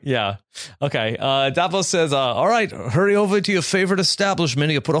working. Yeah. Okay. Davos says, all right, hurry over to your favorite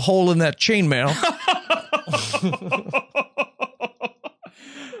establishment. You put a hole in that chainmail.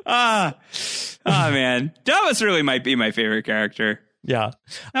 Man. Davos really might be my favorite character. Yeah.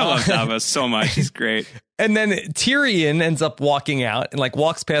 I love Davos so much. He's great. And then Tyrion ends up walking out and like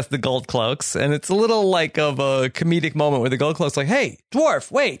walks past the gold cloaks. And it's a little like of a comedic moment where the gold cloak's like, hey,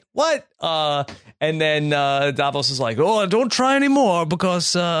 dwarf, wait, what? And then Davos is like, oh, don't try anymore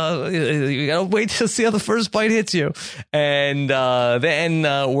because you got to wait to see how the first bite hits you. And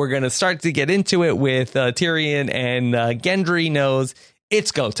then we're going to start to get into it with Tyrion, and Gendry knows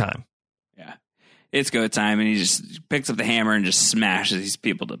it's go time. It's go time, and he just picks up the hammer and just smashes these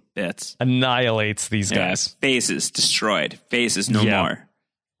people to bits. Annihilates these guys. Faces destroyed. Faces no more.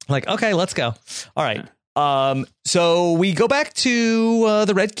 Like, okay, let's go. All right. So we go back to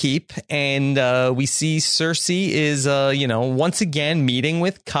the Red Keep, and we see Cersei is, once again meeting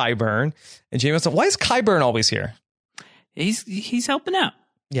with Qyburn. And Jaime said, why is Qyburn always here? He's helping out.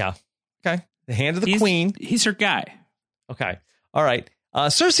 Yeah. Okay. The hand of the queen. He's her guy. Okay. All right.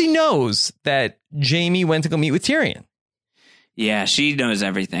 Cersei knows that Jaime went to go meet with Tyrion. Yeah, she knows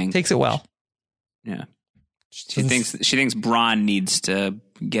everything. Takes it well. Yeah. She thinks Bronn needs to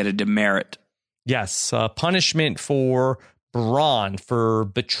get a demerit. Yes, punishment for Bronn for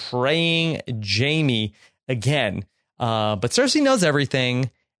betraying Jaime again. But Cersei knows everything,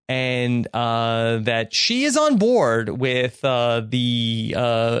 and that she is on board with the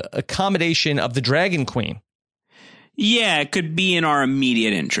accommodation of the Dragon Queen. Yeah, it could be in our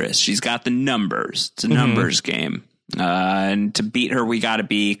immediate interest. She's got the numbers. It's a numbers game. And to beat her, we got to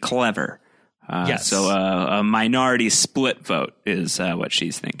be clever. Yes. So a minority split vote is what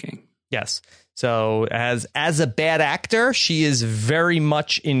she's thinking. Yes. So as a bad actor, she is very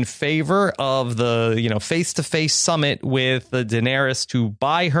much in favor of the, face-to-face summit with the Daenerys to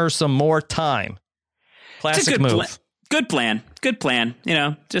buy her some more time. Classic move. Good plan.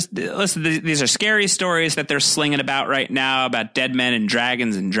 Just listen, these are scary stories that they're slinging about right now about dead men and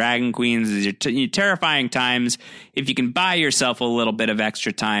dragons and dragon queens. These are terrifying times. If you can buy yourself a little bit of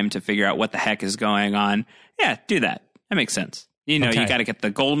extra time to figure out what the heck is going on, yeah, do that. That makes sense. You got to get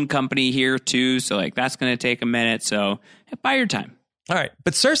the Golden Company here too. So that's going to take a minute. So buy your time. All right.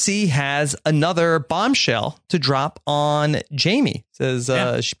 But Cersei has another bombshell to drop on Jaime. Says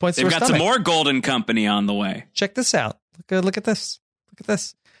she points to her stomach. They've got some more Golden Company on the way. Check this out. Look at this. Look at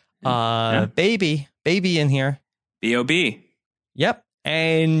this. Baby in here. B.O.B. Yep.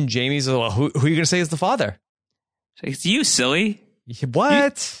 And Jaime's, well, who are you going to say is the father? It's you, silly.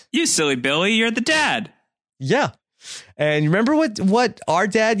 What? You silly Billy. You're the dad. Yeah. And remember what our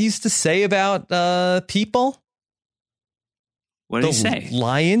dad used to say about people? What did he say? The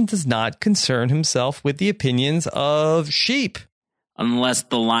lion does not concern himself with the opinions of sheep. Unless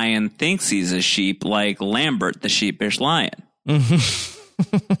the lion thinks he's a sheep, like Lambert, the sheepish lion.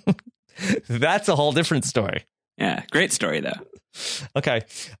 That's a whole different story. Yeah, great story, though. Okay.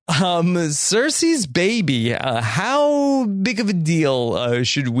 Cersei's baby, how big of a deal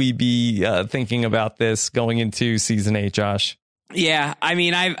should we be thinking about this going into season 8, Josh? Yeah, I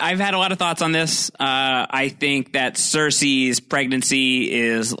mean, I've had a lot of thoughts on this. I think that Cersei's pregnancy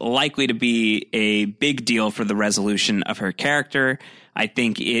is likely to be a big deal for the resolution of her character. I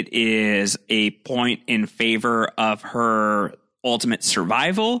think it is a point in favor of her ultimate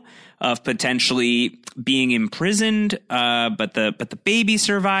survival, of potentially being imprisoned, but the baby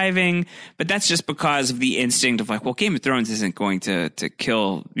surviving. But that's just because of the instinct of like, well, Game of Thrones isn't going to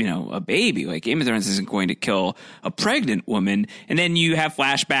kill, a baby. Like Game of Thrones isn't going to kill a pregnant woman. And then you have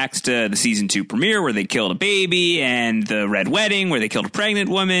flashbacks to the season 2 premiere where they killed a baby, and the Red Wedding where they killed a pregnant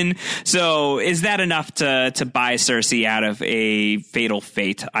woman. So is that enough to buy Cersei out of a fatal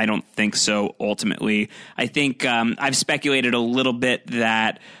fate? I don't think so. Ultimately, I think I've speculated a little bit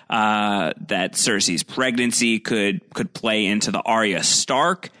that Cersei's pregnancy could play into the Arya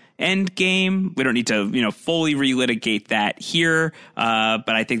Stark end game. We don't need to fully relitigate that here, but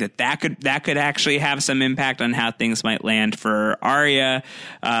I think that could actually have some impact on how things might land for Arya,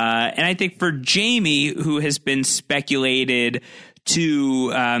 and I think for Jaime, who has been speculated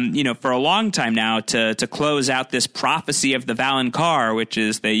to for a long time now to close out this prophecy of the Valonqar, which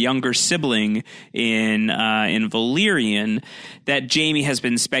is the younger sibling in Valyrian, that Jaime has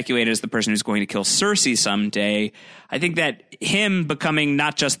been speculated as the person who's going to kill Cersei someday. I think that him becoming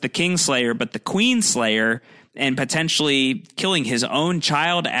not just the Kingslayer but the Queenslayer and potentially killing his own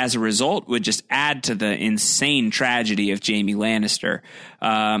child as a result would just add to the insane tragedy of Jaime Lannister.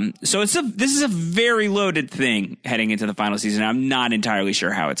 So this is a very loaded thing heading into the final season. I'm not entirely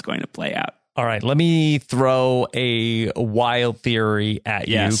sure how it's going to play out. All right, let me throw a wild theory at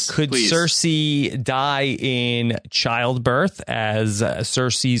you. Yes, could please. Cersei die in childbirth, as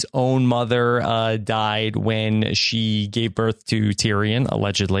Cersei's own mother died when she gave birth to Tyrion,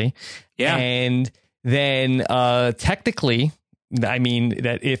 allegedly? Yeah. And then technically, I mean,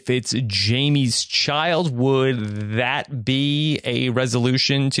 that if it's Jaime's child, would that be a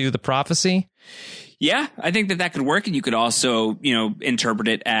resolution to the prophecy? Yeah, I think that could work, and you could also, interpret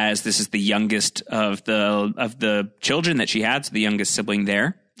it as this is the youngest of the children that she had, so the youngest sibling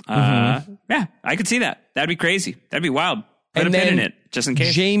there. Yeah, I could see that. That'd be crazy. That'd be wild. Put a pin in it, just in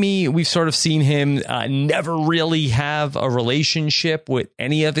case. Jaime, we've sort of seen him never really have a relationship with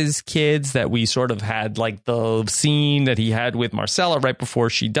any of his kids. That we sort of had like the scene that he had with Marcella right before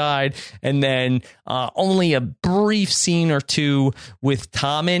she died. And then only a brief scene or two with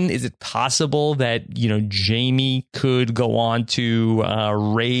Tommen. Is it possible that, Jaime could go on to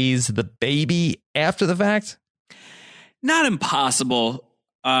raise the baby after the fact? Not impossible.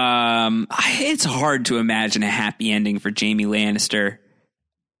 It's hard to imagine a happy ending for Jaime Lannister.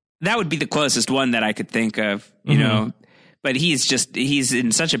 That would be the closest one that I could think of, you know, but he's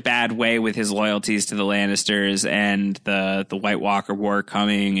in such a bad way with his loyalties to the Lannisters and the White Walker War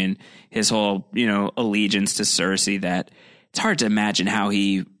coming and his whole, allegiance to Cersei that it's hard to imagine how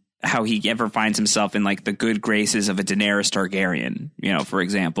he ever finds himself in like the good graces of a Daenerys Targaryen, for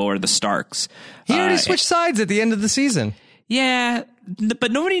example, or the Starks. He already switched sides at the end of the season. Yeah,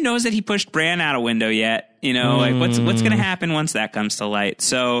 but nobody knows that he pushed Bran out a window yet. Like what's going to happen once that comes to light?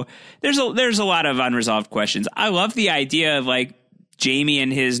 So there's a lot of unresolved questions. I love the idea of like Jaime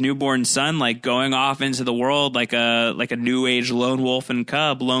and his newborn son like going off into the world like a new age lone wolf and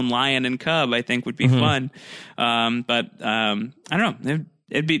cub, lone lion and cub. I think would be fun. But I don't know.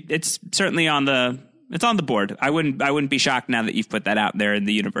 It's certainly on the. It's on the board. I wouldn't be shocked now that you've put that out there in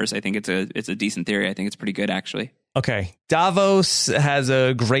the universe. I think it's a decent theory. I think it's pretty good, actually. Okay. Davos has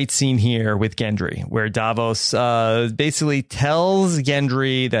a great scene here with Gendry, where Davos basically tells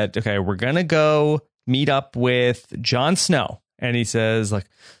Gendry that, okay, we're going to go meet up with Jon Snow. And he says, like,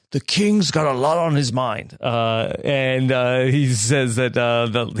 the king's got a lot on his mind. And he says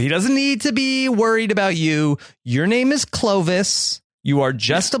that he doesn't need to be worried about you. Your name is Clovis. You are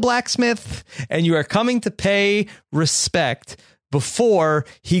just a blacksmith, and you are coming to pay respect. before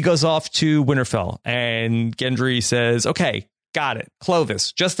he goes off to Winterfell. And Gendry says, okay, got it.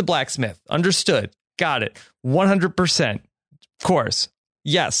 Clovis, just the blacksmith. Understood. Got it. 100%. Of course.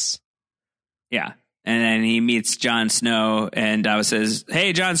 Yes. Yeah. And then he meets Jon Snow, and Davos says,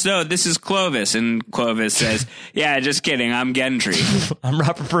 hey, Jon Snow, this is Clovis. And Clovis says, yeah, just kidding. I'm Gendry. I'm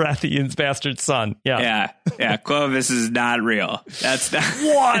Robert Baratheon's bastard son. Yeah. Yeah. Clovis is not real. That's not.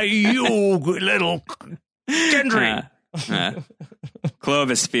 Why, you little Gendry?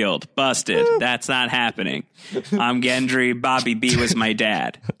 Clovis Field. Busted. That's not happening. I'm Gendry. Bobby B was my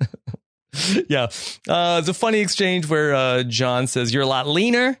dad. Yeah. It's a funny exchange where Jon says, you're a lot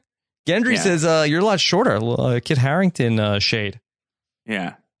leaner. Gendry says, you're a lot shorter. Kit Harington shade.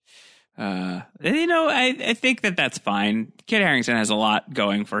 Yeah. I think that's fine. Kit Harington has a lot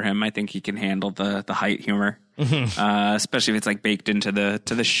going for him. I think he can handle the height humor, especially if it's like baked into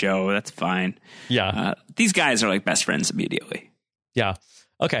the show. That's fine. Yeah. These guys are like best friends immediately. Yeah.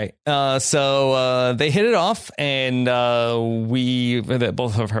 Okay. So they hit it off, and we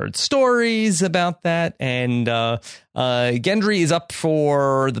both have heard stories about that. And Gendry is up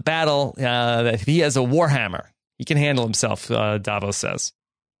for the battle. That he has a warhammer. He can handle himself, Davos says.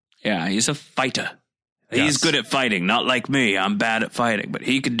 Yeah, he's a fighter. Yes. He's good at fighting. Not like me. I'm bad at fighting, but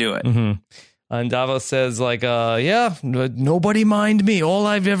he can do it. Mm-hmm. And Davos says, like, nobody mind me. All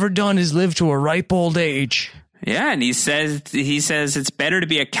I've ever done is live to a ripe old age. Yeah, and he says it's better to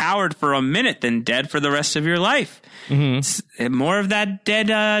be a coward for a minute than dead for the rest of your life. Mm-hmm. It's more of that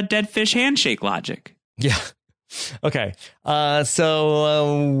dead fish handshake logic. Yeah. Okay.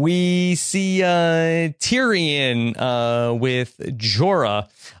 So we see Tyrion with Jorah,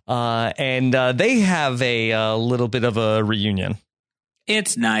 and they have a little bit of a reunion.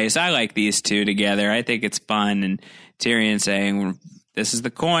 It's nice. I like these two together. I think it's fun. And Tyrion saying, this is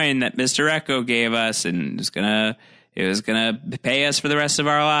the coin that Mr. Echo gave us, and it was gonna pay us for the rest of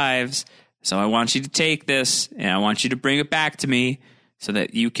our lives. So I want you to take this, and I want you to bring it back to me so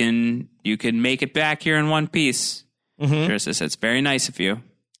that you can make it back here in one piece. Mm-hmm. Trista says, it's very nice of you.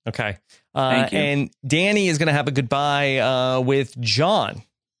 Okay. Thank you. And Dany is going to have a goodbye with Jon.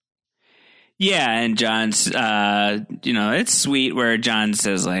 Yeah, and Jon's, it's sweet where Jon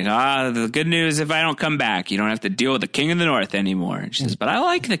says, like, the good news, if I don't come back, you don't have to deal with the King of the North anymore. And she says, but I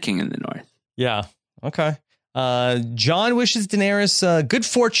like the King of the North. Yeah, okay. Jon wishes Daenerys good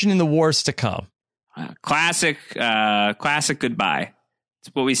fortune in the wars to come. Classic goodbye. It's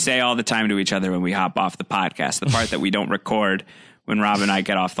what we say all the time to each other when we hop off the podcast, the part that we don't record when Rob and I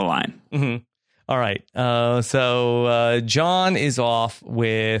get off the line. Mm-hmm. All right. So Jon is off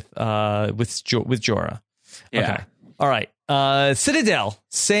with Jorah. Yeah. Okay. All right. Citadel.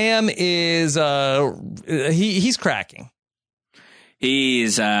 Sam is he's cracking.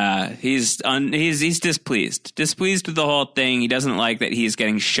 He's displeased with the whole thing. He doesn't like that he's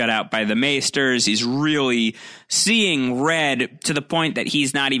getting shut out by the Maesters. He's really seeing red to the point that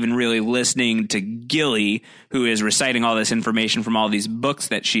he's not even really listening to Gilly, who is reciting all this information from all these books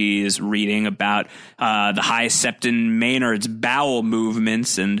that she is reading about the High Septon Maynard's bowel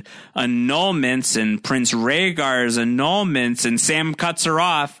movements and annulments and Prince Rhaegar's annulments, and Sam cuts her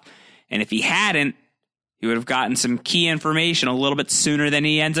off. And if he hadn't, he would have gotten some key information a little bit sooner than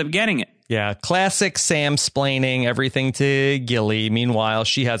he ends up getting it. Yeah, classic Sam-splaining everything to Gilly. Meanwhile,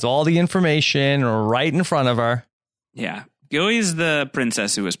 she has all the information right in front of her. Yeah, Gilly's the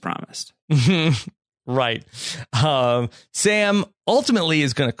princess who was promised. Right. Sam ultimately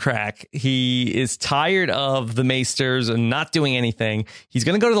is going to crack. He is tired of the Maesters and not doing anything. He's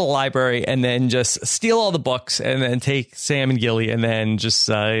going to go to the library and then just steal all the books and then take Sam and Gilly and then just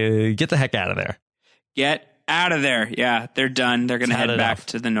get the heck out of there. Get out of there. Yeah, they're done. They're going to head back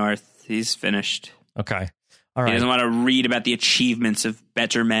to the north. He's finished. Okay. All right. He doesn't want to read about the achievements of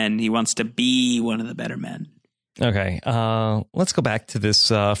better men. He wants to be one of the better men. Okay. Let's go back to this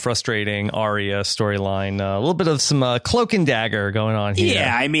frustrating Arya storyline. A little bit of some cloak and dagger going on here.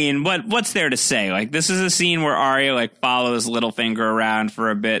 Yeah, I mean, what's there to say? Like, this is a scene where Arya like follows Littlefinger around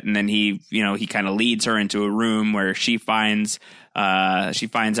for a bit, and then he kind of leads her into a room where she finds out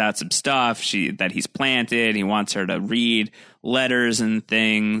some stuff that he's planted. He wants her to read letters and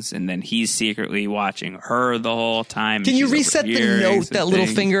things, and then he's secretly watching her the whole time. Can you reset the note that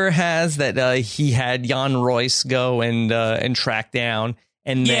Littlefinger has that he had Jan Royce go and track down?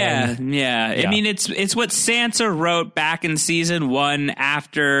 And yeah. I mean, it's what Sansa wrote back in season 1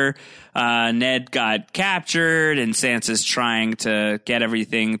 after Ned got captured, and Sansa's trying to get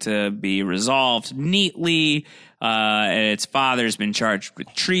everything to be resolved neatly. and its father's been charged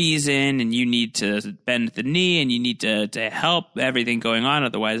with treason, and you need to bend the knee, and you need to help everything going on,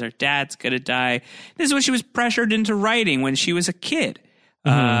 otherwise our dad's gonna die. This is what she was pressured into writing when she was a kid.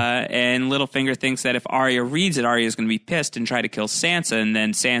 And Littlefinger thinks that if Arya reads it, Arya is going to be pissed and try to kill Sansa, and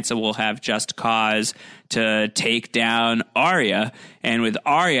then Sansa will have just cause to take down Arya. And with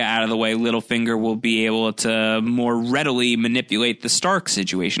Arya out of the way, Littlefinger will be able to more readily manipulate the Stark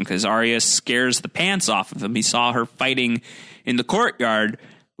situation, because Arya scares the pants off of him. He saw her fighting in the courtyard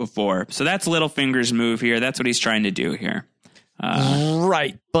before. So that's Littlefinger's move here. That's what he's trying to do here.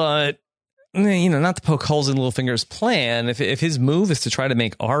 Right, but not to poke holes in Littlefinger's plan. If his move is to try to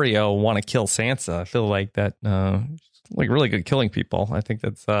make Arya want to kill Sansa, I feel like that really good killing people. I think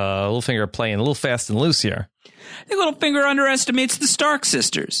that's Littlefinger playing a little fast and loose here. I think Littlefinger underestimates the Stark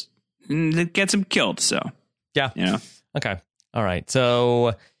sisters, and it gets him killed. So yeah, okay, all right.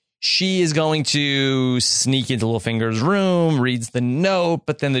 So she is going to sneak into Littlefinger's room, reads the note,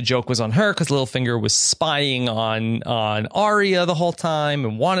 but then the joke was on her because Littlefinger was spying on Arya the whole time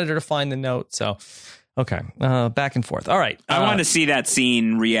and wanted her to find the note. So, okay, back and forth. All right. I want to see that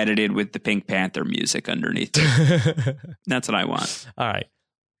scene re-edited with the Pink Panther music underneath it. That's what I want. All right.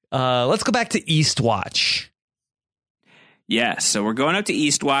 Let's go back to Eastwatch. Yes, so we're going up to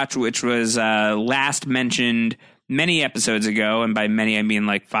Eastwatch, which was last mentioned many episodes ago, and by many I mean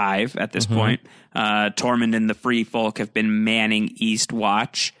like 5 at this point. Tormund and the Free Folk have been manning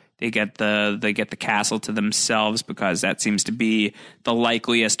Eastwatch. They get the castle to themselves because that seems to be the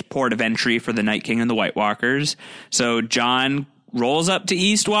likeliest port of entry for the Night King and the White Walkers. So Jon rolls up to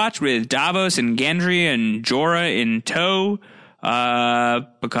Eastwatch with Davos and Gendry and Jorah in tow,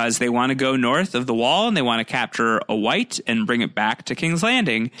 because they want to go north of the wall and they want to capture a White and bring it back to King's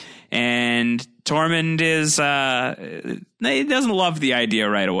Landing. And Tormund he doesn't love the idea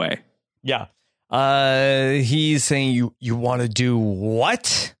right away. Yeah. He's saying you want to do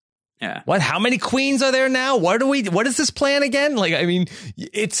what? Yeah. What? How many queens are there now? What is this plan again? Like, I mean,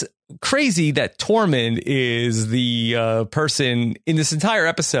 it's crazy that Tormund is the person in this entire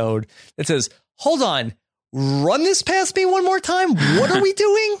episode that says, hold on, run this past me one more time. What are we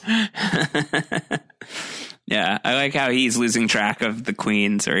doing? Yeah, I like how he's losing track of the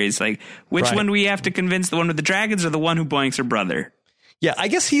queens, or he's like, which one do we have to convince, the one with the dragons or the one who boinks her brother? Yeah, I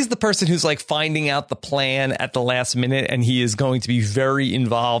guess he's the person who's like finding out the plan at the last minute, and he is going to be very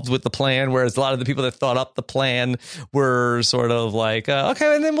involved with the plan, whereas a lot of the people that thought up the plan were sort of like,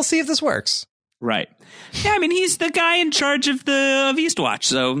 okay, and then we'll see if this works. Right. Yeah, I mean, he's the guy in charge of Eastwatch,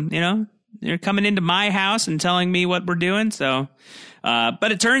 so, they're coming into my house and telling me what we're doing, so...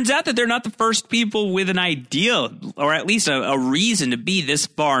 but it turns out that they're not the first people with an idea, or at least a reason to be this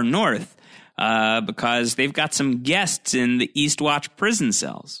far north, because they've got some guests in the Eastwatch prison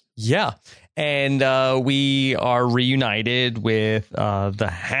cells. Yeah. And we are reunited with the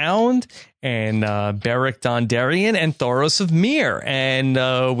Hound and Beric Dondarrion and Thoros of Myr.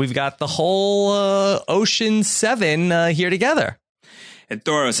 And we've got the whole Ocean 7 here together. And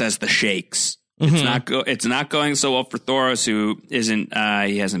Thoros has the shakes. It's not going so well for Thoros, who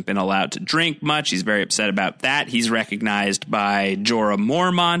he hasn't been allowed to drink much. He's very upset about that. He's recognized by Jorah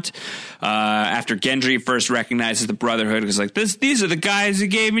Mormont after Gendry first recognizes the Brotherhood. He's like, these are the guys who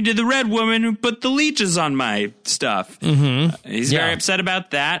gave me to the Red Woman who put the leeches on my stuff. He's very upset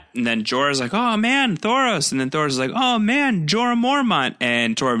about that. And then Jorah's like, oh man, Thoros. And then Thoros is like, oh man, Jorah Mormont.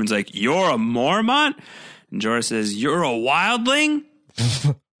 And Tormund's like, you're a Mormont? And Jorah says, you're a wildling?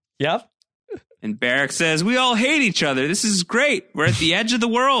 Yep. And Beric says, we all hate each other. This is great. We're at the edge of the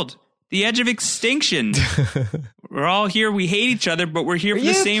world, the edge of extinction. We're all here. We hate each other, but we're here for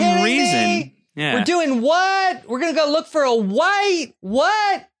the same reason. Yeah. We're doing what? We're going to go look for a White.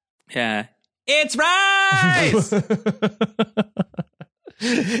 What? Yeah. It's Rise!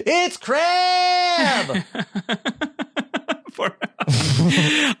 It's Crab!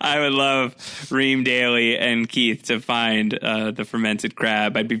 I would love Reem Daly and Keith to find the fermented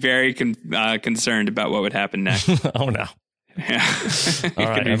crab. I'd be very concerned about what would happen next. Oh, no. Yeah. All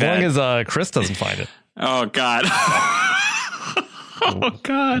right. As long as Chris doesn't find it. Oh, God. Oh,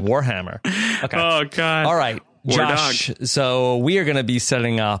 God. Warhammer. Okay. Oh, God. All right. Josh, so we are going to be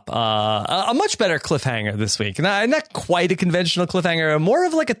setting up a much better cliffhanger this week. Not quite a conventional cliffhanger, more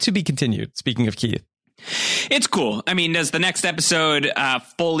of like a to be continued, speaking of Keith. It's cool. I mean, does the next episode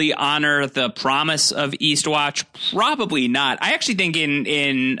fully honor the promise of Eastwatch? Probably not. I actually think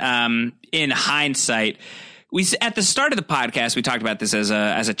in hindsight, at the start of the podcast, we talked about this as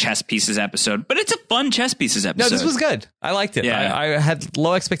a chess pieces episode, but it's a fun chess pieces episode. No, this was good. I liked it. Yeah. I had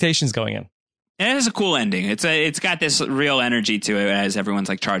low expectations going in. And it has a cool ending. It's got this real energy to it as everyone's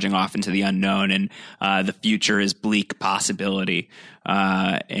like charging off into the unknown, and the future is bleak possibility.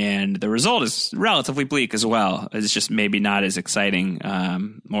 And the result is relatively bleak as well. It's just maybe not as exciting,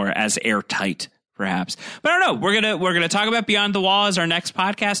 or as airtight, perhaps. But I don't know. We're gonna talk about Beyond the Wall as our next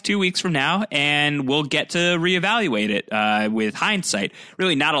podcast 2 weeks from now, and we'll get to reevaluate it with hindsight.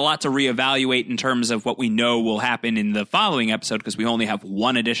 Really, not a lot to reevaluate in terms of what we know will happen in the following episode, because we only have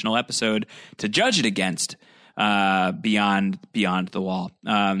one additional episode to judge it against. Beyond the Wall.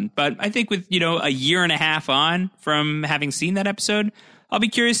 But I think with a year and a half on from having seen that episode, I'll be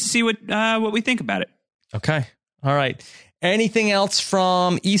curious to see what we think about it. Okay. All right. Anything else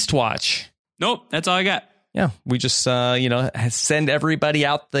from Eastwatch? Nope, that's all I got. Yeah, we just, send everybody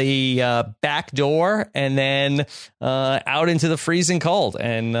out the back door and then out into the freezing cold.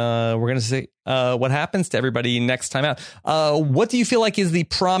 And we're going to see what happens to everybody next time out. What do you feel like is the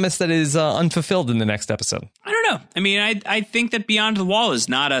promise that is unfulfilled in the next episode? I don't know. I mean, I think that Beyond the Wall is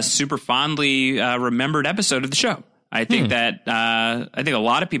not a super fondly remembered episode of the show. I think that I think a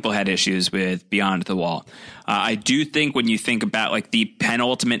lot of people had issues with Beyond the Wall. I do think when you think about like the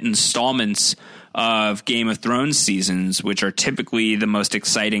penultimate installments of Game of Thrones seasons, which are typically the most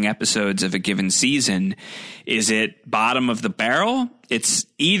exciting episodes of a given season, is it bottom of the barrel? It's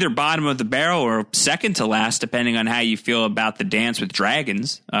either bottom of the barrel or second to last, depending on how you feel about the Dance with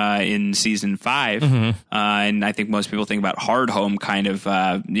Dragons in season 5. And I think most people think about Hardhome kind of,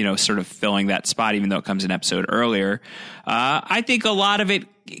 sort of filling that spot, even though it comes an episode earlier. I think a lot of it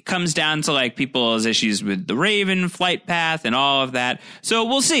comes down to like people's issues with the Raven flight path and all of that. So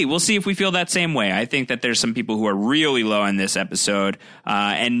we'll see. We'll see if we feel that same way. I think that there's some people who are really low on this episode,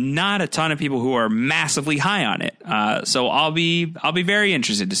 and not a ton of people who are massively high on it. So I'll be very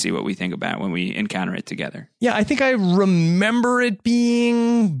interested to see what we think about when we encounter it together. Yeah, I think I remember it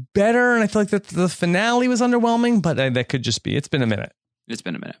being better, and I feel like that the finale was underwhelming, but that could just be. It's been a minute. It's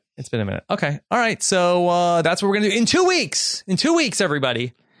been a minute. Okay. All right. So that's what we're going to do in 2 weeks. In 2 weeks,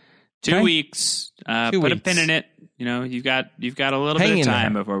 everybody. 2 weeks. Put a pin in it. You've got a little bit of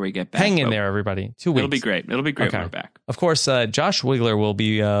time before we get back. Hang in there, everybody. 2 weeks. It'll be great. It'll be great okay. when we're back. Of course, Josh Wigler will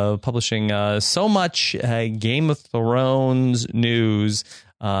be publishing so much Game of Thrones news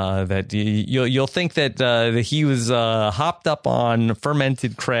that you'll think that he was hopped up on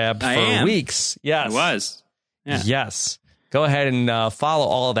fermented crab for weeks. Yes, it was. Yeah. Yes. Go ahead and follow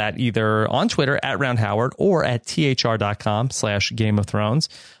all of that either on Twitter at Round Howard or at thr.com/Game of Thrones.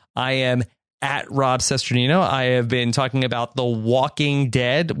 I am at Rob Sesternino. I have been talking about The Walking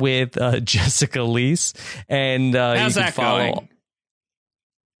Dead with Jessica Leese. And how's you can that follow. going?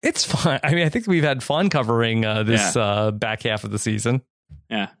 It's fun. I mean, I think we've had fun covering this back half of the season.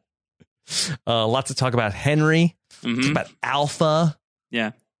 Yeah. Lots to talk about Henry, about Alpha.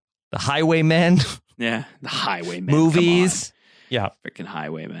 Yeah. The Highwaymen. Yeah. The Highwaymen. Movies. Yeah. Freaking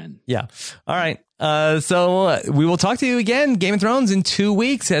Highwaymen. Yeah. All right. So we will talk to you again, Game of Thrones, in 2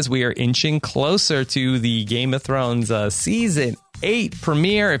 weeks as we are inching closer to the Game of Thrones season 8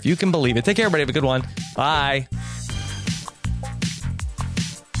 premiere, if you can believe it. Take care, everybody. Have a good one. Bye.